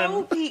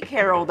know Pete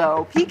Carroll,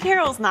 though. Pete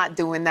Carroll's not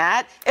doing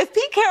that. If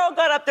Pete Carroll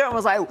got up there and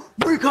was like,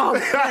 we're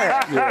coming.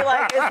 You're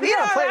like, is he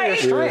all right?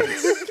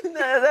 Is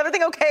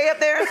everything okay up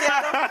there in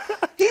Seattle?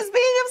 He's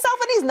being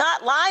himself and he's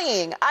not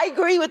lying. I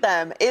agree with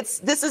them.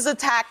 This is a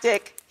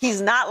tactic.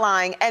 He's not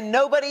lying. And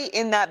nobody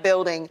in that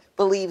building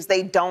believes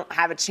they don't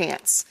have a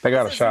chance. They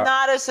got a shot. It's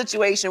not a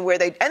situation where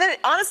they... And then,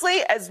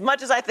 honestly, as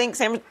much as I think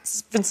San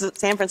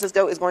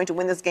Francisco is going to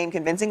win this game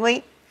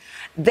convincingly,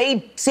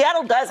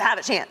 Seattle does have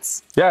a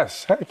chance.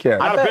 Yes, heck yeah.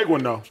 Not a big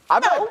one, though.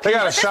 They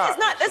got a shot.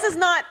 This is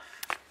not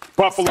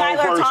Buffalo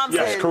Skylar versus, Thompson.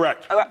 yes,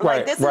 correct.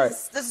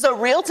 This is a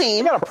real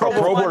team. You got a pro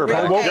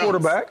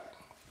quarterback.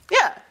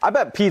 Yeah. I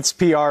bet Pete's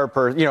PR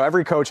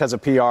every coach has a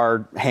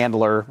PR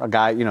handler, a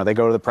guy, they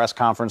go to the press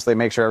conference, they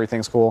make sure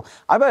everything's cool.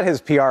 I bet his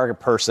PR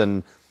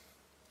person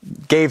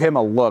gave him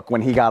a look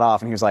when he got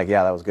off, and he was like,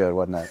 yeah, that was good,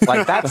 wasn't it?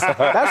 Like, that's the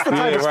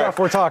type of stuff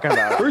we're talking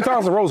about. 3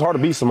 times in a row is hard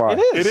to beat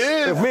somebody. It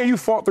is. If me and you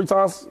fought 3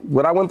 times,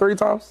 would I win 3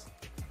 times?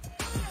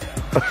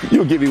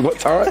 You'll give me 1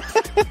 time?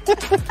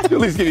 You'll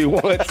at least give me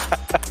 1.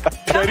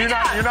 But you're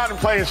not in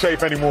playing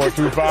shape anymore,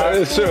 2-5. That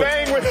is true.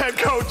 Staying with head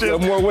coaches,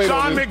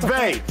 Sean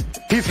McVay.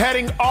 He's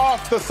heading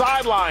off the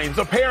sidelines,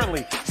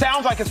 apparently.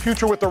 Sounds like his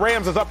future with the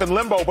Rams is up in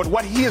limbo, but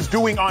what he is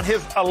doing on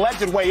his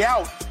alleged way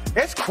out,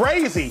 it's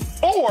crazy.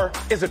 Or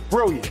is it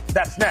brilliant?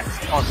 That's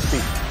next on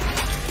Speed.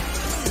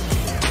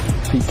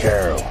 Pete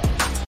Carroll.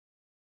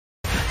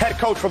 Head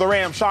coach for the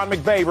Rams, Sean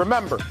McVay.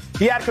 Remember,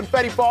 he had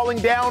confetti falling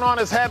down on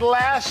his head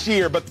last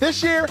year, but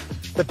this year,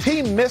 the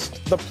team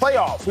missed the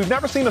playoffs. We've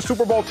never seen a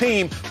Super Bowl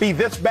team be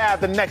this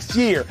bad the next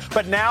year.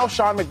 But now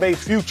Sean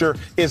McVay's future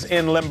is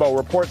in limbo.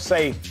 Reports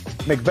say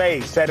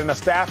McVay said in a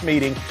staff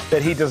meeting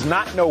that he does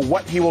not know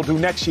what he will do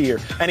next year.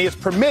 And he is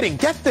permitting,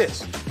 get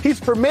this, he's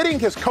permitting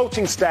his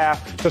coaching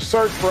staff to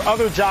search for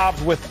other jobs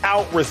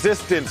without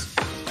resistance.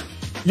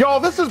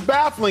 Y'all, this is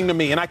baffling to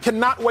me, and I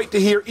cannot wait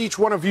to hear each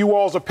one of you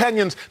all's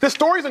opinions. This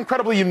story is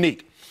incredibly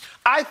unique.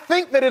 I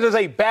think that it is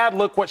a bad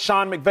look what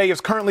Sean McVay is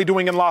currently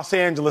doing in Los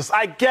Angeles.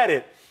 I get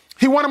it.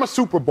 He won him a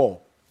Super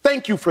Bowl.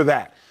 Thank you for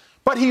that.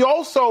 But he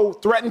also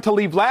threatened to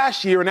leave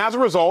last year, and as a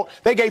result,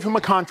 they gave him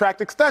a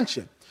contract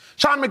extension.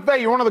 Sean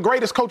McVay, you're one of the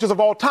greatest coaches of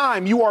all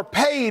time. You are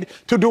paid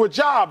to do a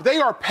job. They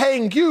are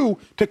paying you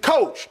to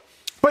coach.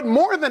 But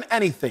more than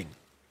anything,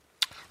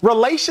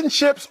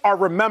 relationships are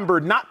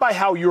remembered not by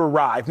how you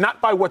arrive,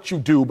 not by what you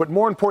do, but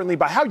more importantly,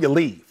 by how you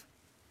leave.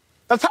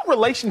 That's how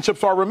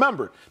relationships are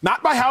remembered.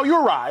 Not by how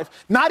you arrive,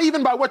 not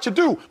even by what you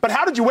do, but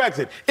how did you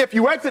exit? If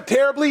you exit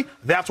terribly,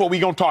 that's what we're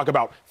going to talk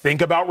about.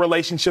 Think about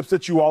relationships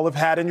that you all have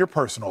had in your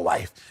personal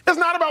life. It's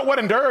not about what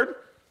endured.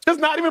 It's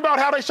not even about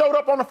how they showed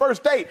up on the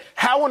first date.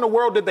 How in the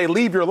world did they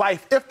leave your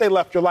life if they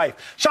left your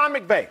life? Sean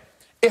McVay,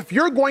 if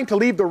you're going to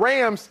leave the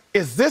Rams,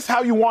 is this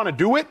how you want to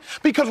do it?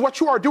 Because what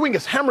you are doing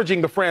is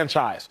hemorrhaging the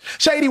franchise.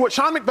 Shady, what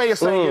Sean McVay is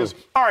saying is,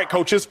 all right,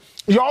 coaches,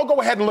 y'all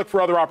go ahead and look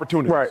for other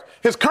opportunities. Right.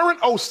 His current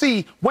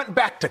OC went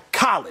back to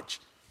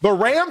college. The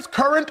Rams'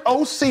 current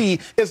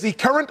OC is the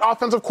current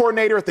offensive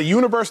coordinator at the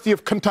University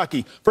of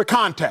Kentucky, for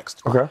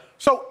context. Okay.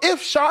 So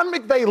if Sean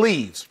McVay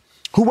leaves,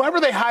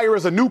 whoever they hire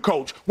as a new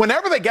coach,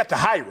 whenever they get to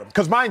hire him,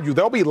 because mind you,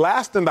 they'll be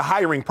last in the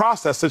hiring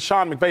process since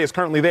Sean McVay is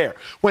currently there.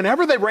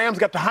 Whenever the Rams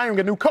get to hiring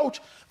a new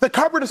coach, the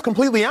cupboard is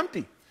completely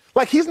empty.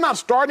 Like, he's not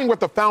starting with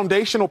the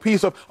foundational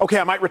piece of, okay,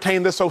 I might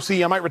retain this OC,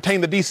 I might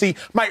retain the DC,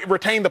 might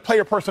retain the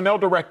player personnel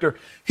director.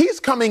 He's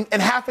coming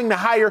and having to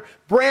hire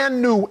brand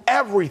new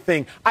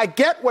everything. I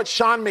get what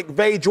Sean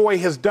McVay Joy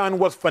has done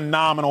was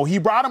phenomenal. He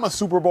brought him a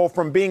Super Bowl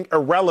from being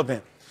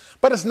irrelevant.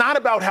 But it's not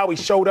about how he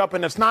showed up,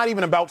 and it's not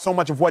even about so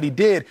much of what he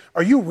did.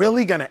 Are you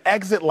really going to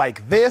exit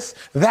like this?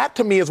 That,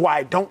 to me, is why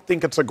I don't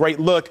think it's a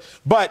great look.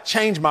 But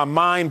change my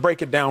mind.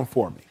 Break it down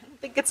for me. I don't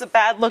think it's a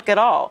bad look at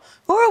all.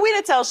 Who are we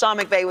to tell Sean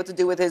McVay what to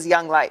do with his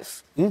young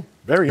life?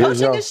 Very young.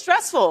 Coaching is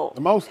stressful.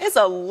 The most. It's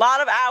a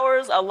lot of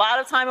hours, a lot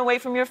of time away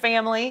from your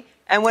family.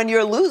 And when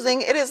you're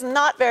losing, it is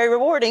not very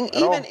rewarding,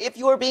 even if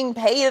you are being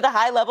paid at a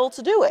high level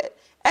to do it.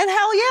 And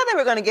hell yeah, they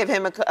were going to give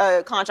him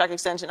a contract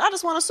extension. I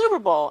just won a Super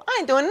Bowl. I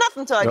ain't doing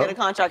nothing until I get a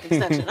contract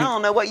extension. I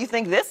don't know what you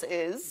think this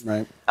is.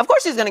 Right. Of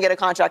course he's going to get a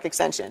contract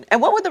extension.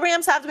 And what would the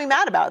Rams have to be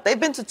mad about? They've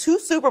been to 2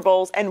 Super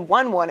Bowls and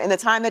won one in the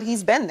time that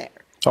he's been there.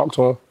 Talk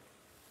to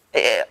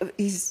him.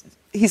 He's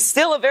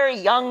still a very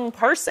young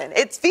person.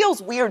 It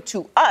feels weird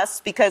to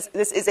us because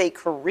this is a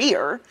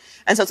career.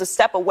 And so to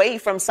step away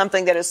from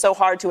something that is so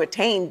hard to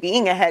attain,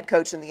 being a head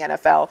coach in the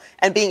NFL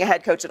and being a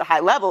head coach at a high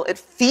level, it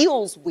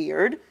feels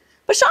weird.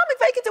 But Sean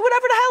McVay can do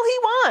whatever the hell he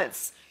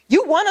wants.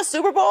 You won a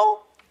Super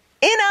Bowl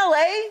in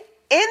L.A.,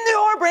 in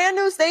your brand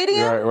new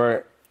stadium.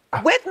 Right.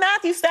 With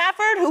Matthew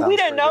Stafford, who we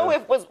didn't know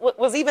if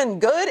was even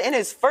good in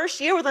his first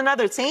year with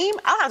another team.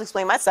 I don't have to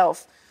explain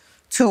myself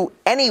to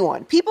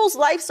anyone. People's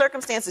life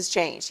circumstances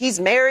change. He's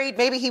married.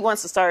 Maybe he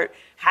wants to start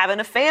having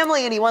a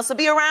family and he wants to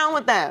be around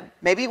with them.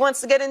 Maybe he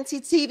wants to get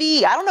into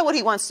TV. I don't know what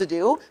he wants to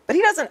do, but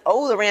he doesn't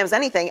owe the Rams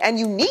anything. And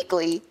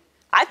uniquely,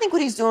 I think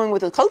what he's doing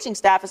with the coaching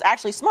staff is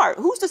actually smart.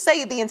 Who's to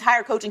say the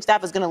entire coaching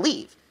staff is going to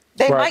leave?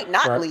 They might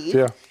not leave.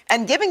 Yeah.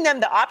 And giving them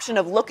the option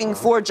of looking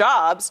for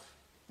jobs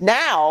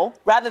now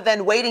rather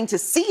than waiting to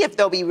see if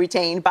they'll be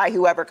retained by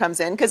whoever comes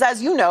in. Because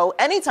as you know,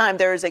 anytime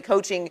there is a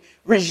coaching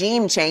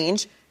regime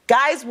change,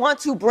 guys want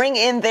to bring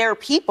in their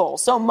people.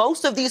 So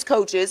most of these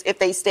coaches, if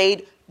they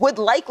stayed, would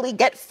likely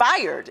get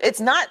fired. It's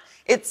not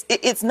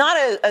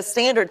a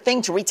standard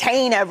thing to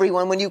retain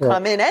everyone when you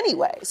come in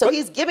anyway. So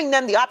he's giving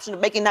them the option of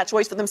making that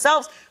choice for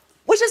themselves,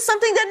 which is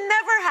something that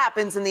never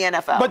happens in the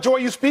NFL. But, Joy,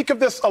 you speak of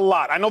this a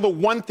lot. I know the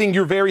one thing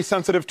you're very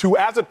sensitive to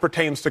as it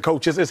pertains to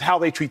coaches is how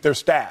they treat their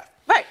staff.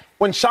 Right.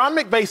 When Sean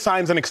McVay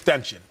signs an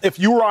extension, if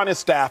you were on his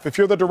staff, if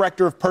you're the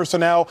director of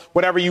personnel,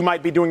 whatever you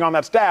might be doing on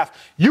that staff,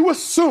 you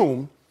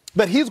assume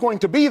that he's going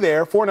to be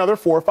there for another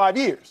 4 or 5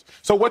 years.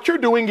 So what you're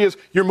doing is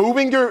you're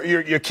moving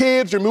your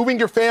kids, you're moving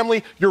your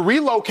family, you're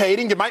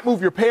relocating, you might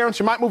move your parents,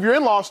 you might move your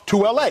in-laws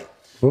to L.A.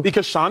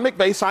 because Sean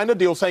McVay signed a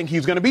deal saying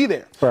he's going to be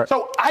there. Right.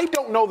 So I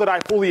don't know that I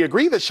fully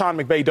agree that Sean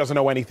McVay doesn't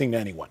owe anything to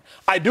anyone.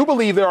 I do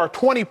believe there are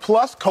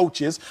 20-plus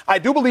coaches. I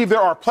do believe there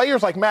are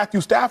players like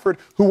Matthew Stafford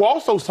who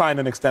also signed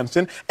an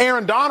extension,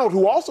 Aaron Donald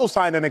who also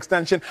signed an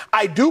extension.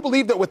 I do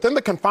believe that within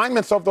the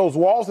confinements of those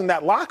walls in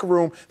that locker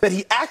room that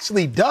he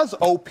actually does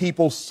owe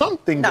people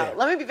something there. No,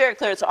 let me be very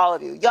clear to all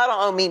of you. Y'all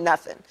don't owe me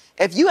nothing.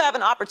 If you have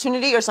an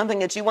opportunity or something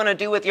that you want to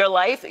do with your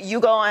life, you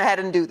go ahead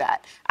and do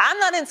that. I'm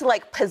not into,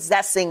 like,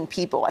 possessing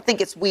people. I think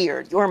it's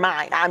weird. You're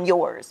mine. I'm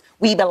yours.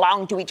 We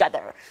belong to each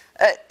other,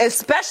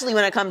 especially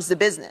when it comes to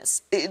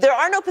business. There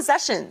are no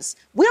possessions.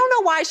 We don't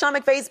know why Sean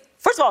McVay's –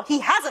 first of all, he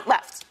hasn't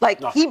left.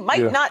 He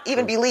might not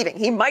even be leaving.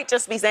 He might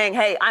just be saying,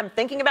 hey, I'm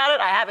thinking about it.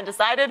 I haven't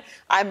decided.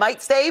 I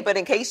might stay, but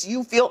in case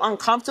you feel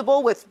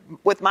uncomfortable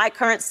with my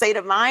current state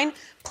of mind,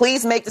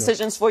 please make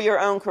decisions for your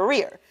own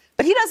career.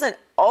 But he doesn't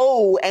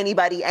owe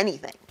anybody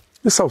anything.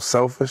 You're so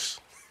selfish.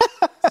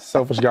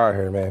 Selfish guy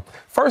here, man.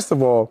 First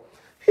of all,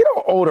 he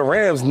don't owe the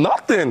Rams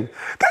nothing.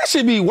 They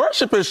should be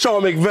worshiping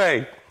Sean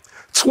McVay.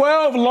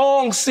 12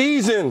 long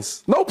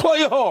seasons, no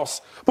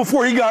playoffs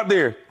before he got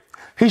there.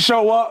 He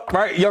show up,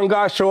 right? Young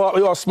guys show up.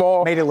 He all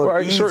small. Made it look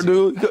right? easy. Short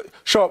dude.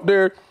 Show up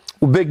there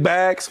with big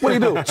bags. What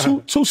do you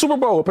do? two Super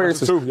Bowl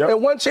appearances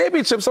and one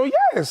championship. So,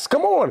 yes,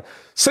 come on.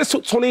 Since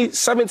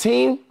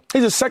 2017,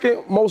 he's the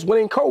second most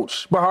winning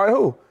coach behind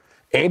who?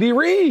 Andy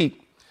Reid.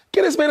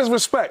 Get this man his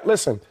respect.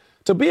 Listen,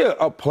 to be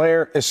a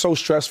player is so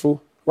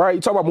stressful, right?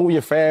 You talk about moving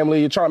your family.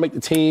 You're trying to make the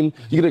team.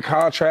 You get a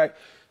contract.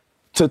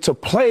 To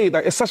play,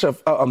 like, it's such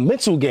a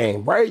mental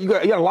game, right? You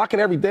got to lock in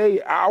every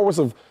day, hours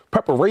of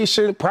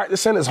preparation,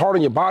 practicing. It's hard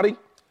on your body.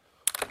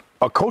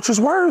 A coach is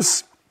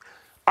worse.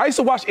 I used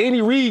to watch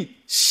Andy Reid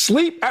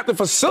sleep at the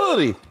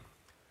facility.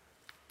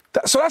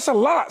 So that's a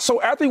lot.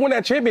 So after he won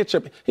that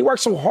championship, he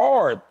worked so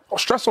hard,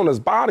 stress on his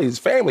body, his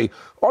family,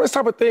 all this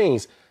type of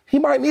things. He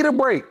might need a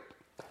break.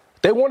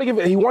 He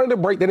wanted a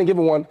break. They didn't give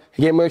him one.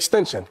 He gave him an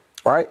extension,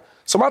 right?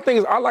 So my thing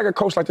is, I like a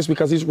coach like this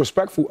because he's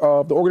respectful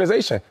of the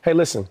organization. Hey,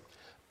 listen,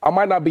 I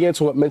might not be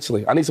into it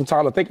mentally. I need some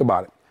time to think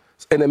about it.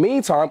 In the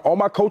meantime, all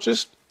my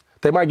coaches,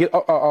 they might get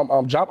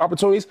job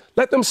opportunities.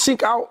 Let them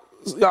seek out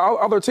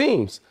other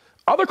teams.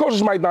 Other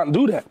coaches might not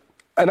do that.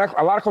 And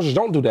a lot of coaches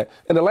don't do that.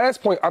 And the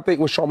last point I think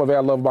what Sean McVay I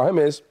love about him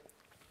is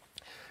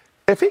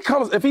if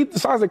he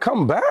decides to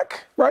come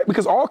back, right?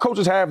 Because all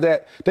coaches have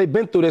that. They've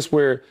been through this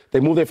where they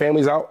move their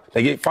families out,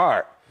 they get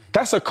fired.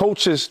 That's a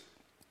coach's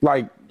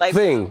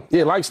thing.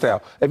 Yeah,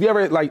 lifestyle. If you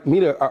ever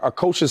meet a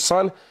coach's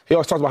son, he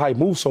always talks about how he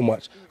moves so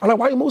much. I'm like,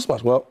 why you move so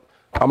much? Well,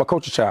 I'm a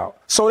coach's child.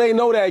 So they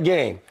know that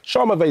game.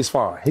 Sean McVay's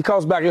fine. He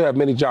comes back, he'll have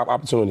many job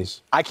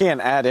opportunities. I can't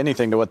add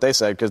anything to what they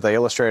said because they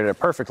illustrated it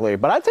perfectly.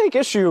 But I take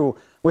issue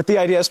with the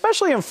idea,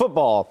 especially in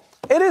football,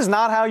 it is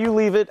not how you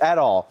leave it at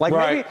all.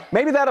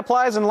 Maybe that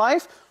applies in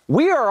life.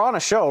 We are on a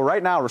show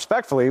right now,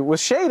 respectfully, with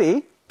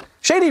Shady.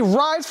 Shady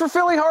rides for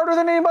Philly harder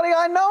than anybody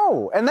I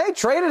know. And they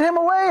traded him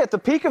away at the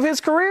peak of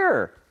his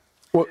career.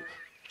 Well,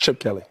 Chip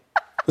Kelly.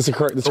 This is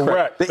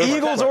correct. The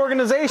Eagles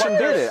organization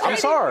did it. I'm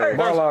sorry.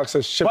 Barlog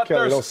says Chip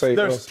Kelly.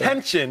 There's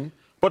tension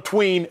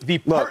between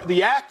the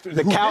actors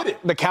who did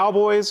it. The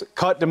Cowboys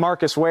cut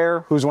DeMarcus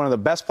Ware, who's one of the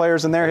best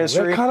players in their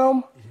history. They cut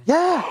him?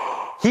 Yeah.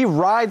 He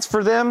rides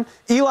for them.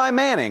 Eli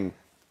Manning,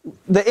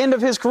 the end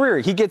of his career,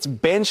 he gets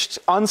benched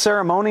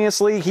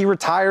unceremoniously. He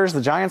retires.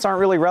 The Giants aren't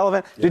really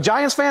relevant. Yeah. Do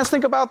Giants fans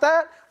think about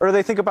that? Or do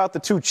they think about the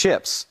two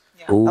chips?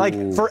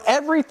 Yeah. For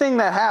everything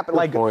that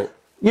happened,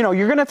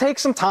 you're going to take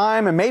some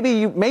time, and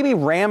maybe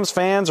Rams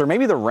fans or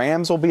maybe the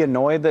Rams will be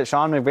annoyed that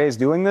Sean McVay is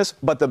doing this,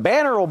 but the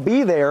banner will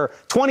be there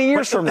 20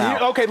 years from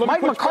now. Okay,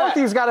 Mike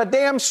McCarthy's got a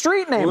damn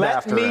street named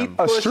after him.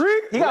 A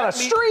street? He got a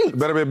street. It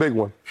better be a big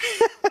one.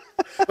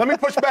 Let me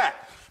push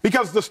back.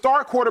 Because the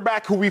star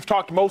quarterback who we've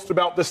talked most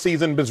about this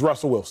season is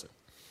Russell Wilson.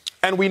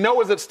 And we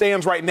know as it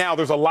stands right now,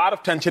 there's a lot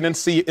of tension in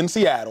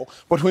Seattle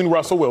between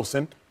Russell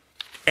Wilson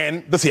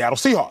and the Seattle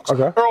Seahawks.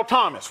 Okay. Earl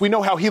Thomas, we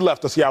know how he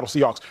left the Seattle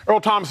Seahawks. Earl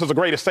Thomas is the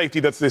greatest safety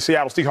that the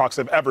Seattle Seahawks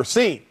have ever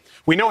seen.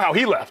 We know how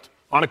he left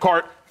on a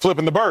cart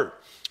flipping the bird.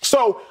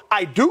 So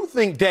I do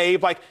think,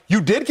 Dave,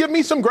 you did give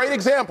me some great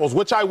examples,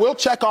 which I will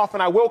check off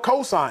and I will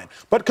co-sign.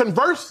 But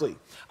conversely,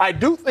 I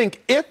do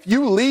think if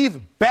you leave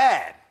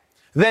bad,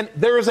 then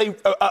there is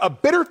a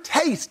bitter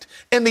taste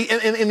in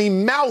the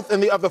mouth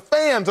of the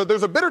fans. Or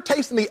there's a bitter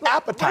taste in the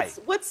appetite.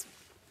 What's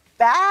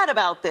bad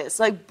about this?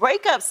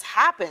 Breakups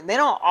happen. They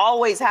don't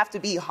always have to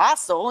be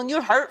hostile, and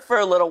you're hurt for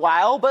a little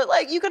while,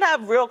 but you could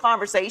have real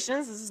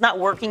conversations. This is not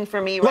working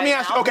for me right now. Let me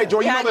ask you, okay,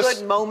 Joy, you know this.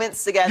 Good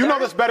moments together. You know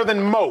this better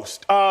than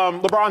most.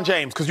 LeBron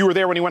James, because you were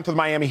there when he went to the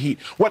Miami Heat.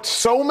 What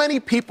so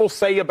many people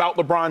say about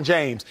LeBron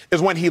James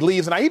is when he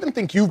leaves, and I even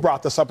think you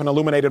brought this up and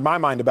illuminated my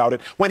mind about it,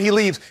 when he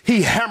leaves,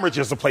 he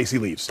hemorrhages the place he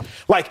leaves.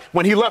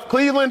 When he left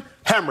Cleveland,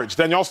 hemorrhage.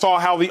 Then y'all saw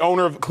how the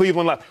owner of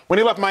Cleveland left. When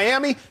he left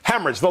Miami,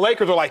 hemorrhage. The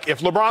Lakers are if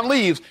LeBron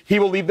leaves, he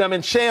will leave them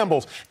in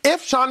shambles.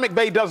 If Sean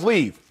McVay does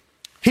leave,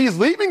 he's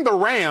leaving the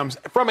Rams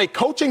from a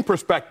coaching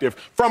perspective,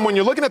 from when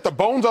you're looking at the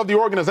bones of the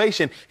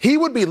organization, he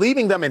would be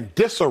leaving them in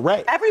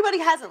disarray. Everybody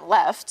hasn't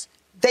left.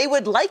 they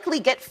would likely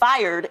get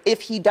fired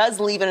if he does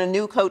leave and a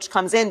new coach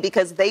comes in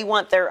because they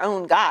want their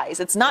own guys.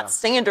 It's not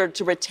standard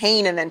to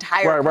retain an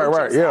entire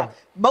coaching staff.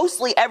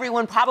 Mostly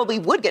everyone probably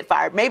would get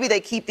fired. Maybe they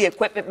keep the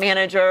equipment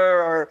manager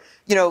or,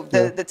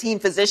 the team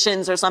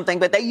physicians or something,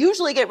 but they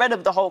usually get rid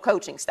of the whole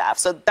coaching staff.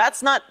 So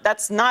that's not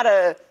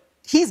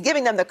he's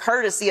giving them the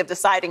courtesy of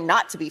deciding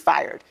not to be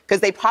fired because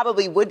they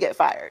probably would get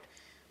fired.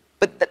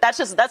 But that's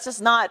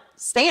just not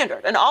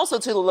standard. And also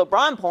to the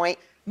LeBron point,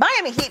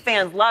 Miami Heat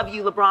fans love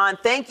you, LeBron.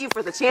 Thank you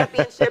for the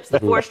championships, the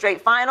 4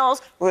 straight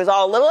finals. We was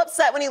all a little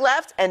upset when he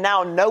left, and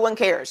now no one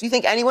cares. You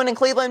think anyone in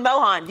Cleveland,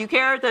 Mohan, do you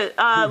care that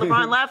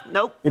LeBron left?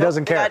 Nope. He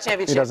doesn't care. Got a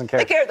championship. He doesn't care.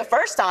 They cared the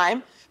first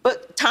time,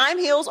 but time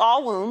heals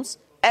all wounds,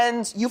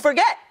 and you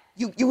forget.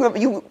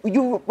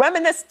 You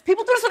reminisce.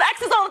 People do this with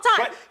exes all the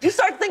time. But you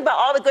start to think about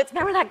all the good.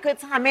 Remember that good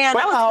time, man?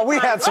 We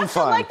had some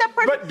fun. Like that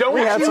person. But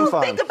don't you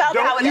think about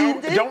how it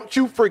ended? Don't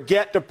you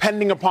forget,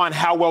 depending upon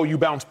how well you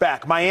bounce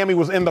back. Miami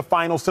was in the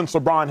finals since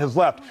LeBron has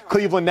left.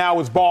 Cleveland now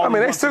is balling. I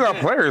mean, they still got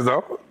players,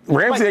 though.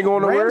 Ramsey ain't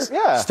going nowhere.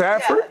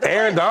 Stafford,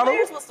 Aaron Donald.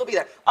 Players will still be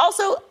there.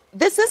 Also,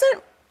 this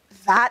isn't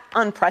that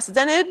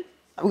unprecedented.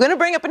 I'm going to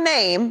bring up a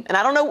name, and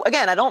I don't know.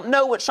 Again, I don't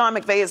know what Sean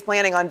McVay is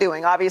planning on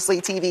doing.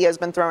 Obviously, TV has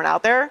been thrown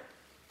out there.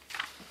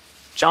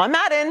 John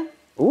Madden.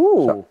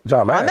 Ooh.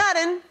 John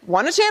Madden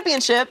won a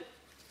championship,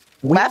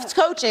 left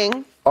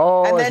coaching,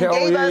 and then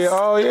gave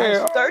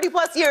us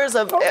 30-plus years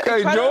of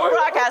incredible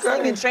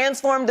broadcasting and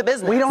transformed the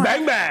business. We don't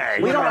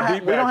bang.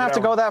 have to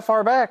go that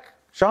far back.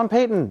 Sean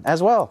Payton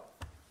as well.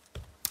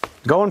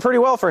 Going pretty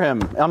well for him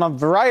on a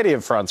variety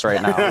of fronts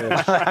right now.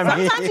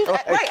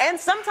 And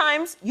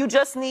sometimes you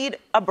just need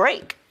a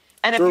break.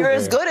 And if you're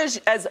as good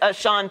as a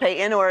Sean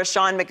Payton or a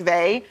Sean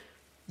McVay,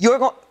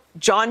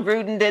 John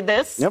Gruden did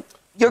this. Yep.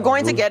 You're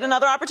going to get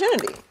another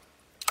opportunity.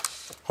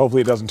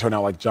 Hopefully it doesn't turn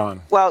out like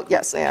John. John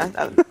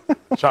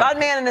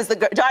Madden is the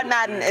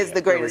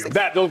greatest.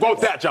 We'll go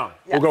with that, John.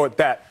 Yes. We'll go with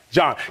that,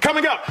 John.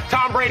 Coming up,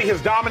 Tom Brady has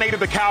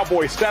dominated the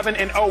Cowboys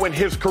 7-0 in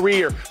his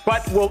career.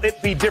 But will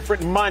it be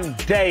different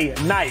Monday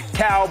night?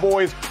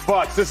 Cowboys,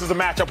 Bucks. This is a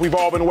matchup we've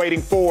all been waiting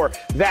for.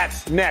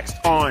 That's next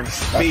on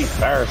Speed.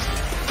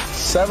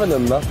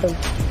 7-0.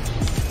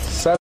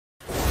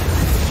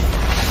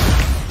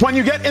 When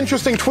you get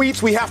interesting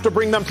tweets, we have to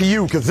bring them to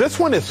you because this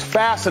one is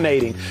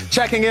fascinating.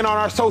 Checking in on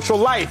our social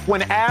life,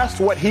 when asked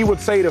what he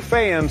would say to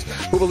fans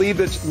who believe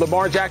that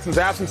Lamar Jackson's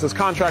absence is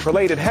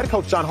contract-related, head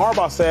coach John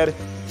Harbaugh said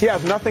he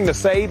has nothing to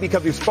say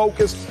because he's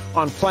focused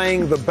on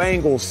playing the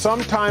Bengals.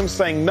 Sometimes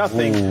saying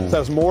nothing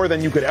says more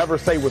than you could ever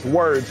say with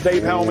words.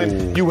 Dave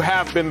Hellman, you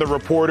have been the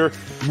reporter.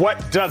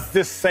 What does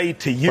this say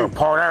to you?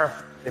 Reporter.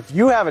 If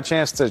you have a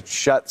chance to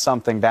shut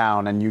something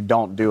down and you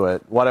don't do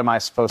it, what am I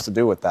supposed to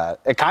do with that?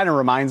 It kind of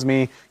reminds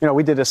me,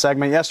 we did a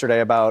segment yesterday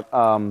about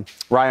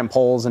Ryan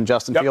Poles and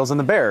Justin Fields and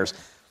the Bears.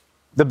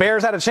 The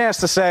Bears had a chance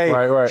to say,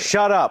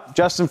 shut up.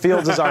 Justin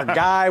Fields is our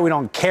guy. We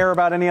don't care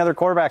about any other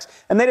quarterbacks.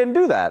 And they didn't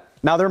do that.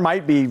 Now, there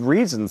might be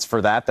reasons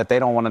for that they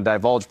don't want to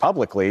divulge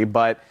publicly,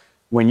 but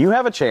when you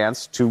have a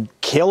chance to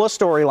kill a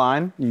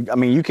storyline,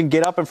 you can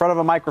get up in front of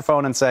a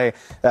microphone and say,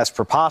 that's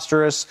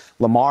preposterous.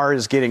 Lamar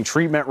is getting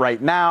treatment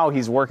right now.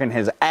 He's working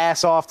his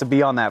ass off to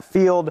be on that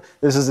field.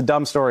 This is a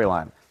dumb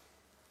storyline.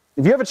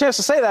 If you have a chance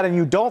to say that and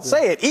you don't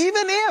say it,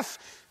 even if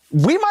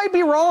we might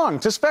be wrong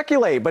to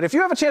speculate, but if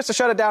you have a chance to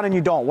shut it down and you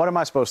don't, what am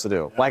I supposed to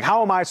do?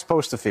 How am I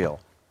supposed to feel?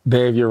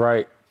 Dave, you're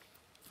right.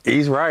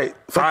 He's right.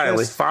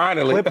 Finally.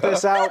 Clip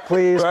this out,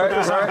 please. Put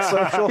this on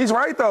social. He's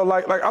right, though.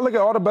 I look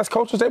at all the best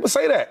coaches, they would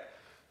say that.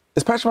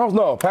 Is Patrick Mahomes?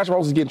 No. Patrick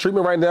Mahomes is getting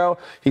treatment right now.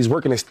 He's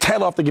working his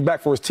tail off to get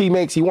back for his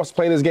teammates. He wants to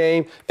play in his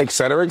game, et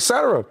cetera, et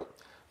cetera.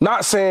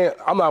 Not saying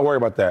I'm not worried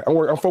about that.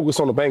 I'm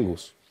focused on the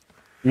Bengals.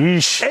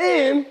 Yeesh.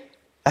 And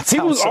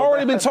people's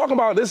already been talking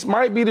about this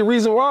might be the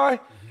reason why.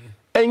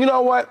 And you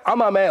know what? I'm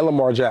not mad at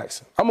Lamar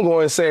Jackson. I'm going to go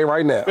ahead and say it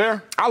right now.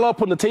 Yeah. I love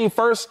putting the team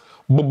first,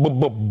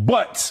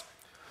 but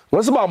when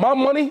it's about my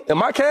money and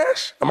my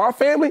cash and my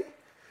family,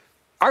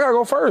 I got to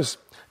go first.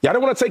 Y'all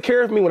didn't want to take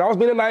care of me when I was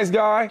being a nice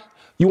guy.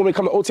 You want me to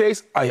come to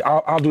OTAs?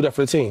 I'll do that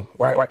for the team,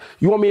 right?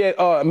 You want me at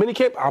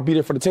minicamp? I'll be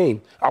there for the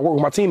team. I work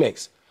with my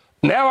teammates.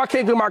 Now I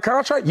can't get my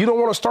contract. You don't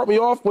want to start me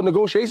off with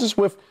negotiations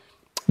with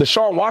the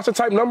Deshaun Watson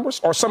type numbers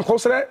or something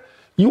close to that?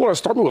 You want to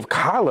start me with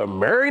Kyler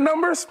Murray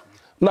numbers?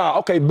 Nah,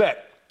 okay,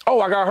 bet.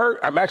 Oh, I got hurt.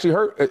 I'm actually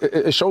hurt.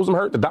 It shows I'm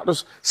hurt. The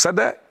doctors said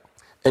that.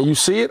 And you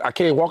see it. I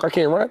can't walk. I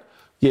can't run.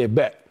 Yeah,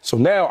 bet. So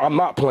now I'm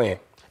not playing.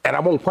 And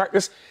I won't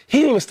practice. He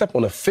didn't even step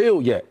on the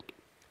field yet.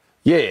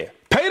 Yeah.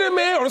 Pay the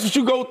man, or that's what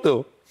you go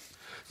through.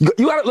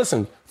 You got to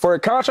listen. For a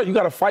contract, you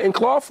got to fight and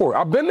claw for it.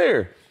 I've been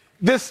there.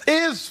 This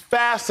is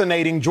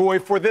fascinating, Joy,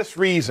 for this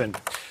reason.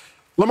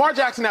 Lamar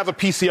Jackson has a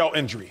PCL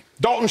injury.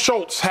 Dalton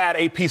Schultz had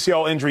a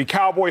PCL injury,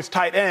 Cowboys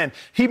tight end.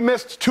 He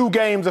missed 2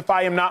 games, if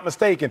I am not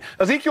mistaken.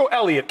 Ezekiel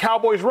Elliott,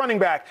 Cowboys running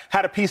back,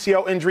 had a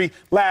PCL injury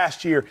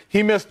last year.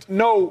 He missed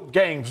no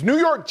games. New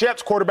York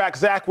Jets quarterback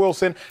Zach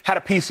Wilson had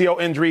a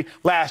PCL injury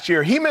last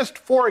year. He missed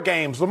 4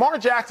 games. Lamar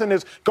Jackson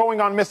is going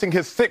on missing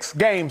his 6th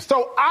game.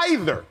 So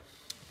either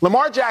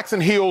Lamar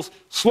Jackson heals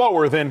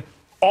slower than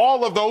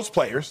all of those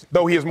players,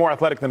 though he is more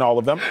athletic than all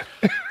of them,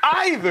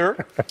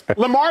 either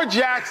Lamar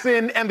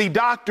Jackson and the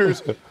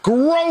doctors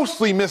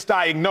grossly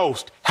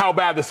misdiagnosed how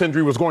bad this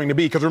injury was going to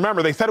be. Because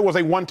remember, they said it was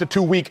a 1 to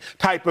 2 week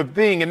type of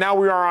thing, and now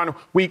we are on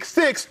week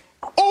 6,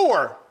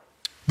 or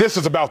this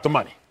is about the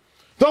money.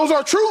 Those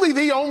are truly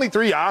the only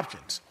 3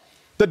 options.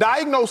 The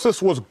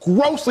diagnosis was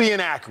grossly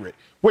inaccurate,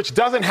 which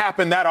doesn't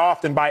happen that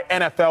often by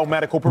NFL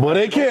medical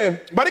professionals.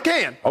 But it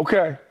can.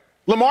 Okay.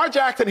 Lamar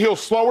Jackson heals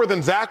slower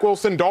than Zach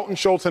Wilson, Dalton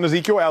Schultz, and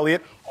Ezekiel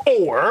Elliott,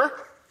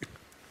 or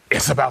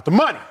it's about the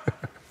money.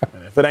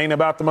 And if it ain't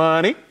about the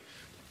money.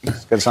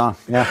 It's a good song,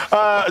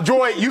 yeah.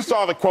 Joy, you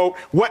saw the quote.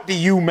 What do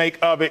you make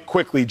of it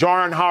quickly?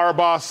 John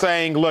Harbaugh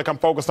saying, look, I'm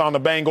focused on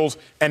the Bengals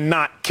and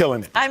not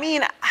killing it. I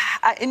mean,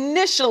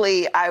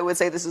 initially, I would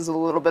say this is a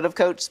little bit of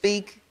coach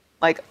speak.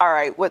 Like, all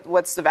right,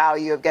 what's the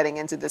value of getting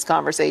into this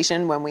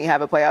conversation when we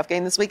have a playoff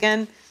game this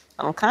weekend?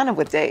 I'm kind of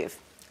with Dave.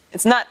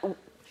 It's not.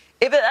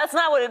 That's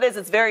not what it is,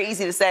 it's very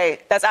easy to say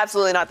that's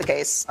absolutely not the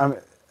case.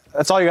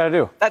 That's all you got to do.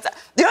 You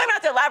don't even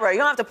have to elaborate. You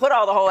don't have to put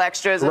all the whole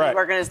extras and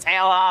working his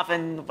tail off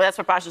and that's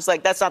preposterous.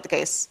 Like, that's not the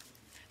case.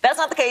 That's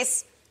not the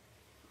case.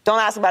 Don't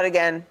ask about it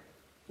again.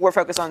 We're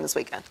focused on this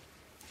weekend.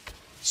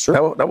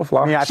 Sure. That would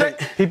fly. I think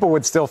people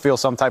would still feel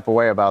some type of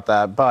way about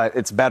that, but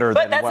it's better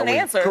than what we got. But that's an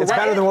answer. It's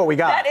better than what we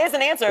got. That is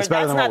an answer. It's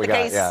better that's than not what the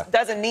we case. got, yeah.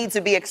 Doesn't need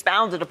to be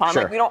expounded upon.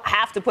 Sure. Like, we don't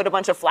have to put a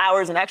bunch of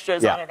flowers and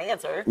extras on an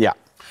answer. Yeah.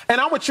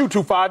 And I'm with you,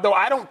 2-5, though.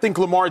 I don't think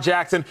Lamar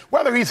Jackson,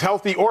 whether he's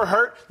healthy or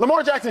hurt,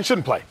 Lamar Jackson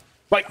shouldn't play.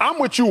 Like, I'm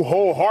with you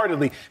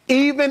wholeheartedly.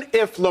 Even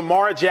if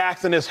Lamar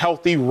Jackson is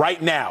healthy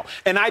right now,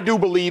 and I do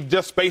believe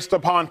just based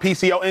upon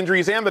PCL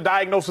injuries and the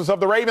diagnosis of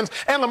the Ravens,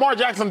 and Lamar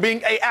Jackson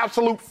being an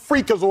absolute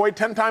freakazoid,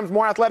 10 times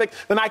more athletic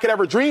than I could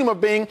ever dream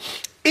of being,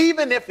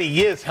 even if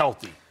he is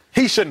healthy,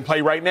 he shouldn't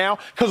play right now.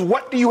 Because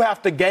what do you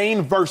have to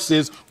gain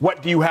versus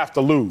what do you have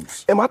to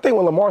lose? And my thing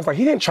with Lamar is, like,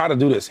 he didn't try to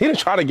do this. He didn't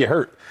try to get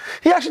hurt.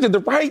 He actually did the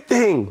right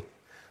thing.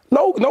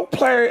 No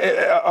player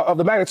of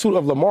the magnitude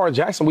of Lamar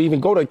Jackson will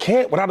even go to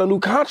camp without a new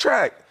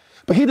contract.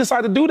 But he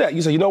decided to do that.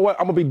 You say, you know what?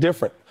 I'm going to be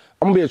different.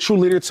 I'm going to be a true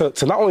leader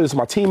to not only to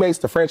my teammates,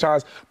 the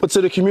franchise, but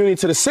to the community,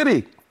 to the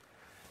city.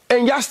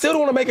 And y'all still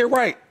don't want to make it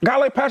right. A guy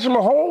like Patrick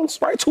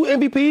Mahomes, right? 2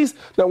 MVPs.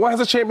 Now, one has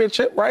a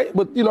championship, right?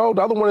 But, the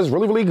other one is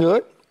really, really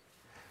good.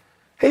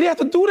 He didn't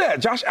have to do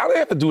that. Josh Allen didn't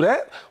have to do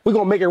that. We're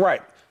going to make it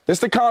right. This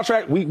is the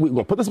contract. We're going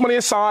to put this money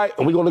aside,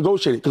 and we're going to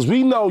negotiate it because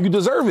we know you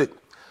deserve it.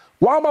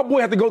 Why my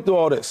boy have to go through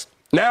all this?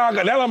 Now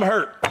I'm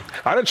hurt.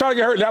 I didn't try to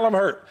get hurt. Now I'm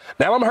hurt.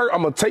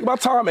 I'm going to take my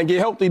time and get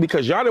healthy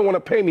because y'all didn't want to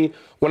pay me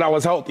when I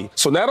was healthy.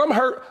 So now I'm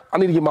hurt. I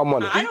need to get my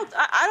money. I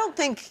don't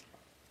think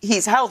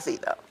he's healthy,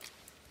 though.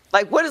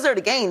 Like, what is there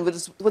to gain?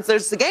 What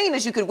there's to gain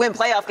is you could win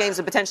playoff games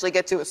and potentially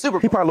get to a Super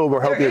Bowl. He probably a little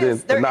more healthier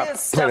than not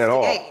playing at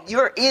all. Gain.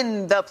 You're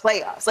in the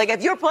playoffs. Like,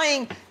 if you're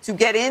playing to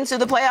get into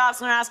the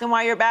playoffs and they're asking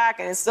why you're back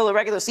and it's still a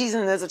regular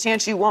season and there's a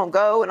chance you won't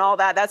go and all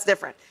that, that's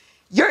different.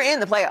 You're in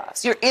the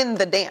playoffs. You're in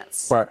the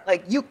dance. Right.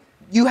 Like,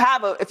 you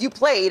have if you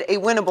played a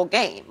winnable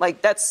game,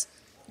 like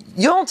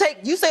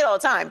you say it all the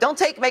time. Don't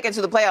take making it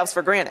to the playoffs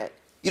for granted.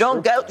 You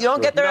don't get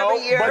there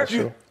every year. But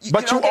you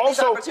don't get also these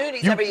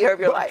opportunities every year of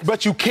your life.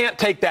 But you can't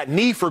take that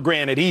knee for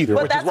granted either,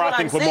 which is where I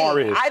think Lamar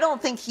is. I don't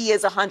think he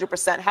is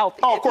 100% healthy.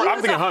 Oh, of course, I'm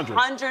thinking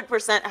 100.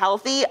 100%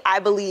 healthy, I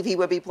believe he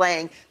would be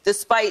playing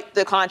despite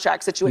the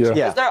contract situation.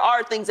 Because there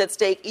are things at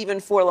stake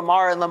even for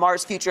Lamar and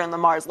Lamar's future and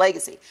Lamar's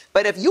legacy.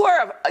 But if you're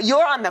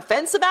on the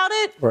fence about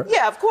it,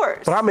 yeah, of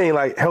course. But I mean,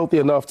 like, healthy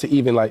enough to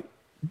even, like,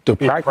 to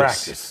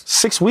practice.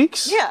 6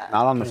 weeks? Yeah.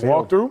 Not on the field.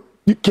 Walk through?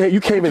 You can't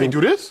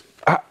do this?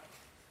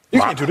 You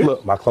can't do this.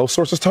 Look, my close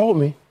sources told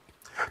me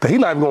that he's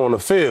not even going on the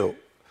field.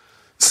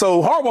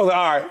 So Harbaugh's like,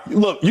 all right,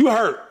 look, you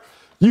hurt.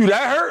 You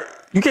that hurt?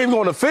 You can't even go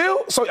on the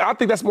field? So I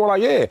think that's more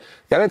like, y'all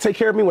didn't take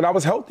care of me when I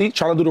was healthy,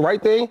 trying to do the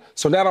right thing.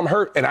 So now I'm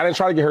hurt, and I didn't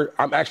try to get hurt.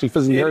 I'm actually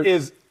physically hurt.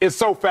 It's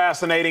so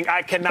fascinating.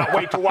 I cannot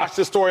wait to watch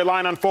this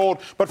storyline unfold.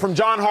 But from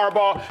John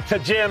Harbaugh to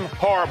Jim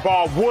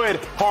Harbaugh,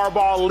 would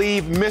Harbaugh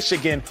leave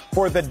Michigan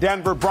for the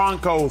Denver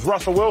Broncos?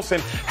 Russell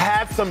Wilson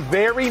had some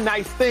very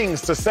nice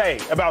things to say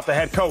about the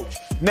head coach.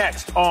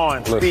 Next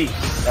on Speed.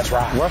 That's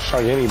right. Rush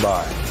on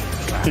anybody.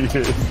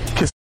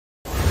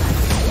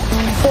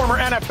 Former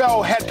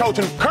NFL head coach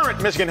and current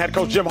Michigan head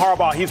coach Jim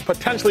Harbaugh, he's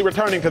potentially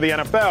returning to the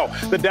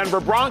NFL. The Denver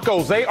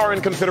Broncos, they are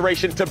in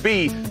consideration to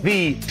be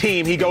the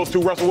team he goes to.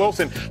 Russell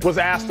Wilson was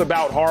asked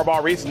about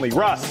Harbaugh recently.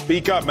 Russ,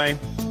 speak up, man.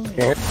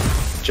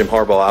 Jim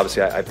Harbaugh,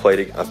 obviously, I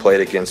played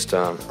against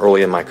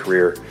early in my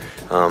career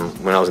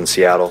when I was in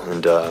Seattle,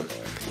 and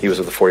he was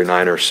with the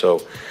 49ers,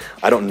 so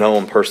I don't know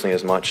him personally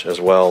as much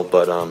as well,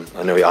 but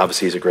I know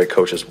he's a great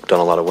coach, has done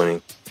a lot of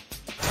winning.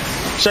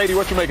 Shady,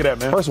 what you make of that,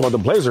 man? First of all, the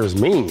Blazers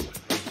mean.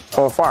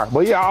 On fire.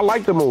 But yeah, I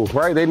like the move,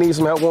 right? They need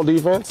some help on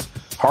defense.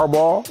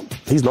 Harbaugh,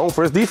 he's known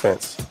for his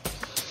defense.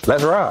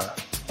 Let's ride.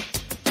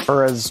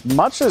 For as good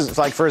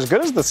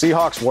as the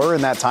Seahawks were in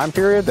that time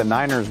period, the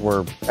Niners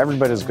were every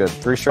bit as good.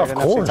 3 straight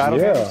NFC title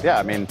games. Yeah,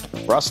 I mean,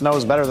 Russ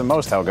knows better than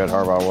most how good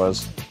Harbaugh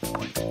was.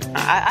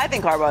 I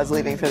think Harbaugh is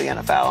leaving for the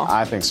NFL.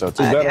 I think so,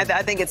 too.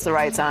 I think it's the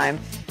right time.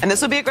 And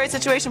this would be a great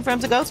situation for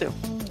him to go to.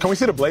 Can we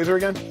see the blazer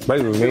again?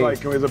 Blazer was mean.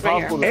 Like, is it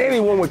possible? And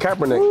he won with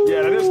Kaepernick.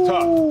 Yeah, that is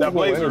tough. That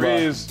blazer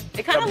is.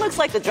 It kind of looks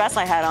like the dress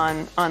I had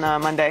on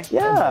Monday.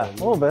 Yeah, a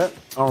little bit.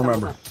 I don't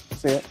remember.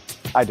 See it?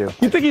 I do.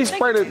 You think he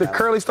sprayed the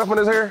curly stuff in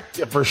his hair?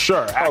 Yeah, for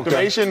sure.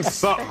 Activation,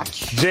 something.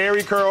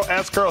 Jerry curl,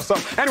 S curl,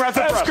 something. Anyway, that's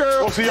it for us. S curl.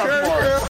 We'll see y'all tomorrow.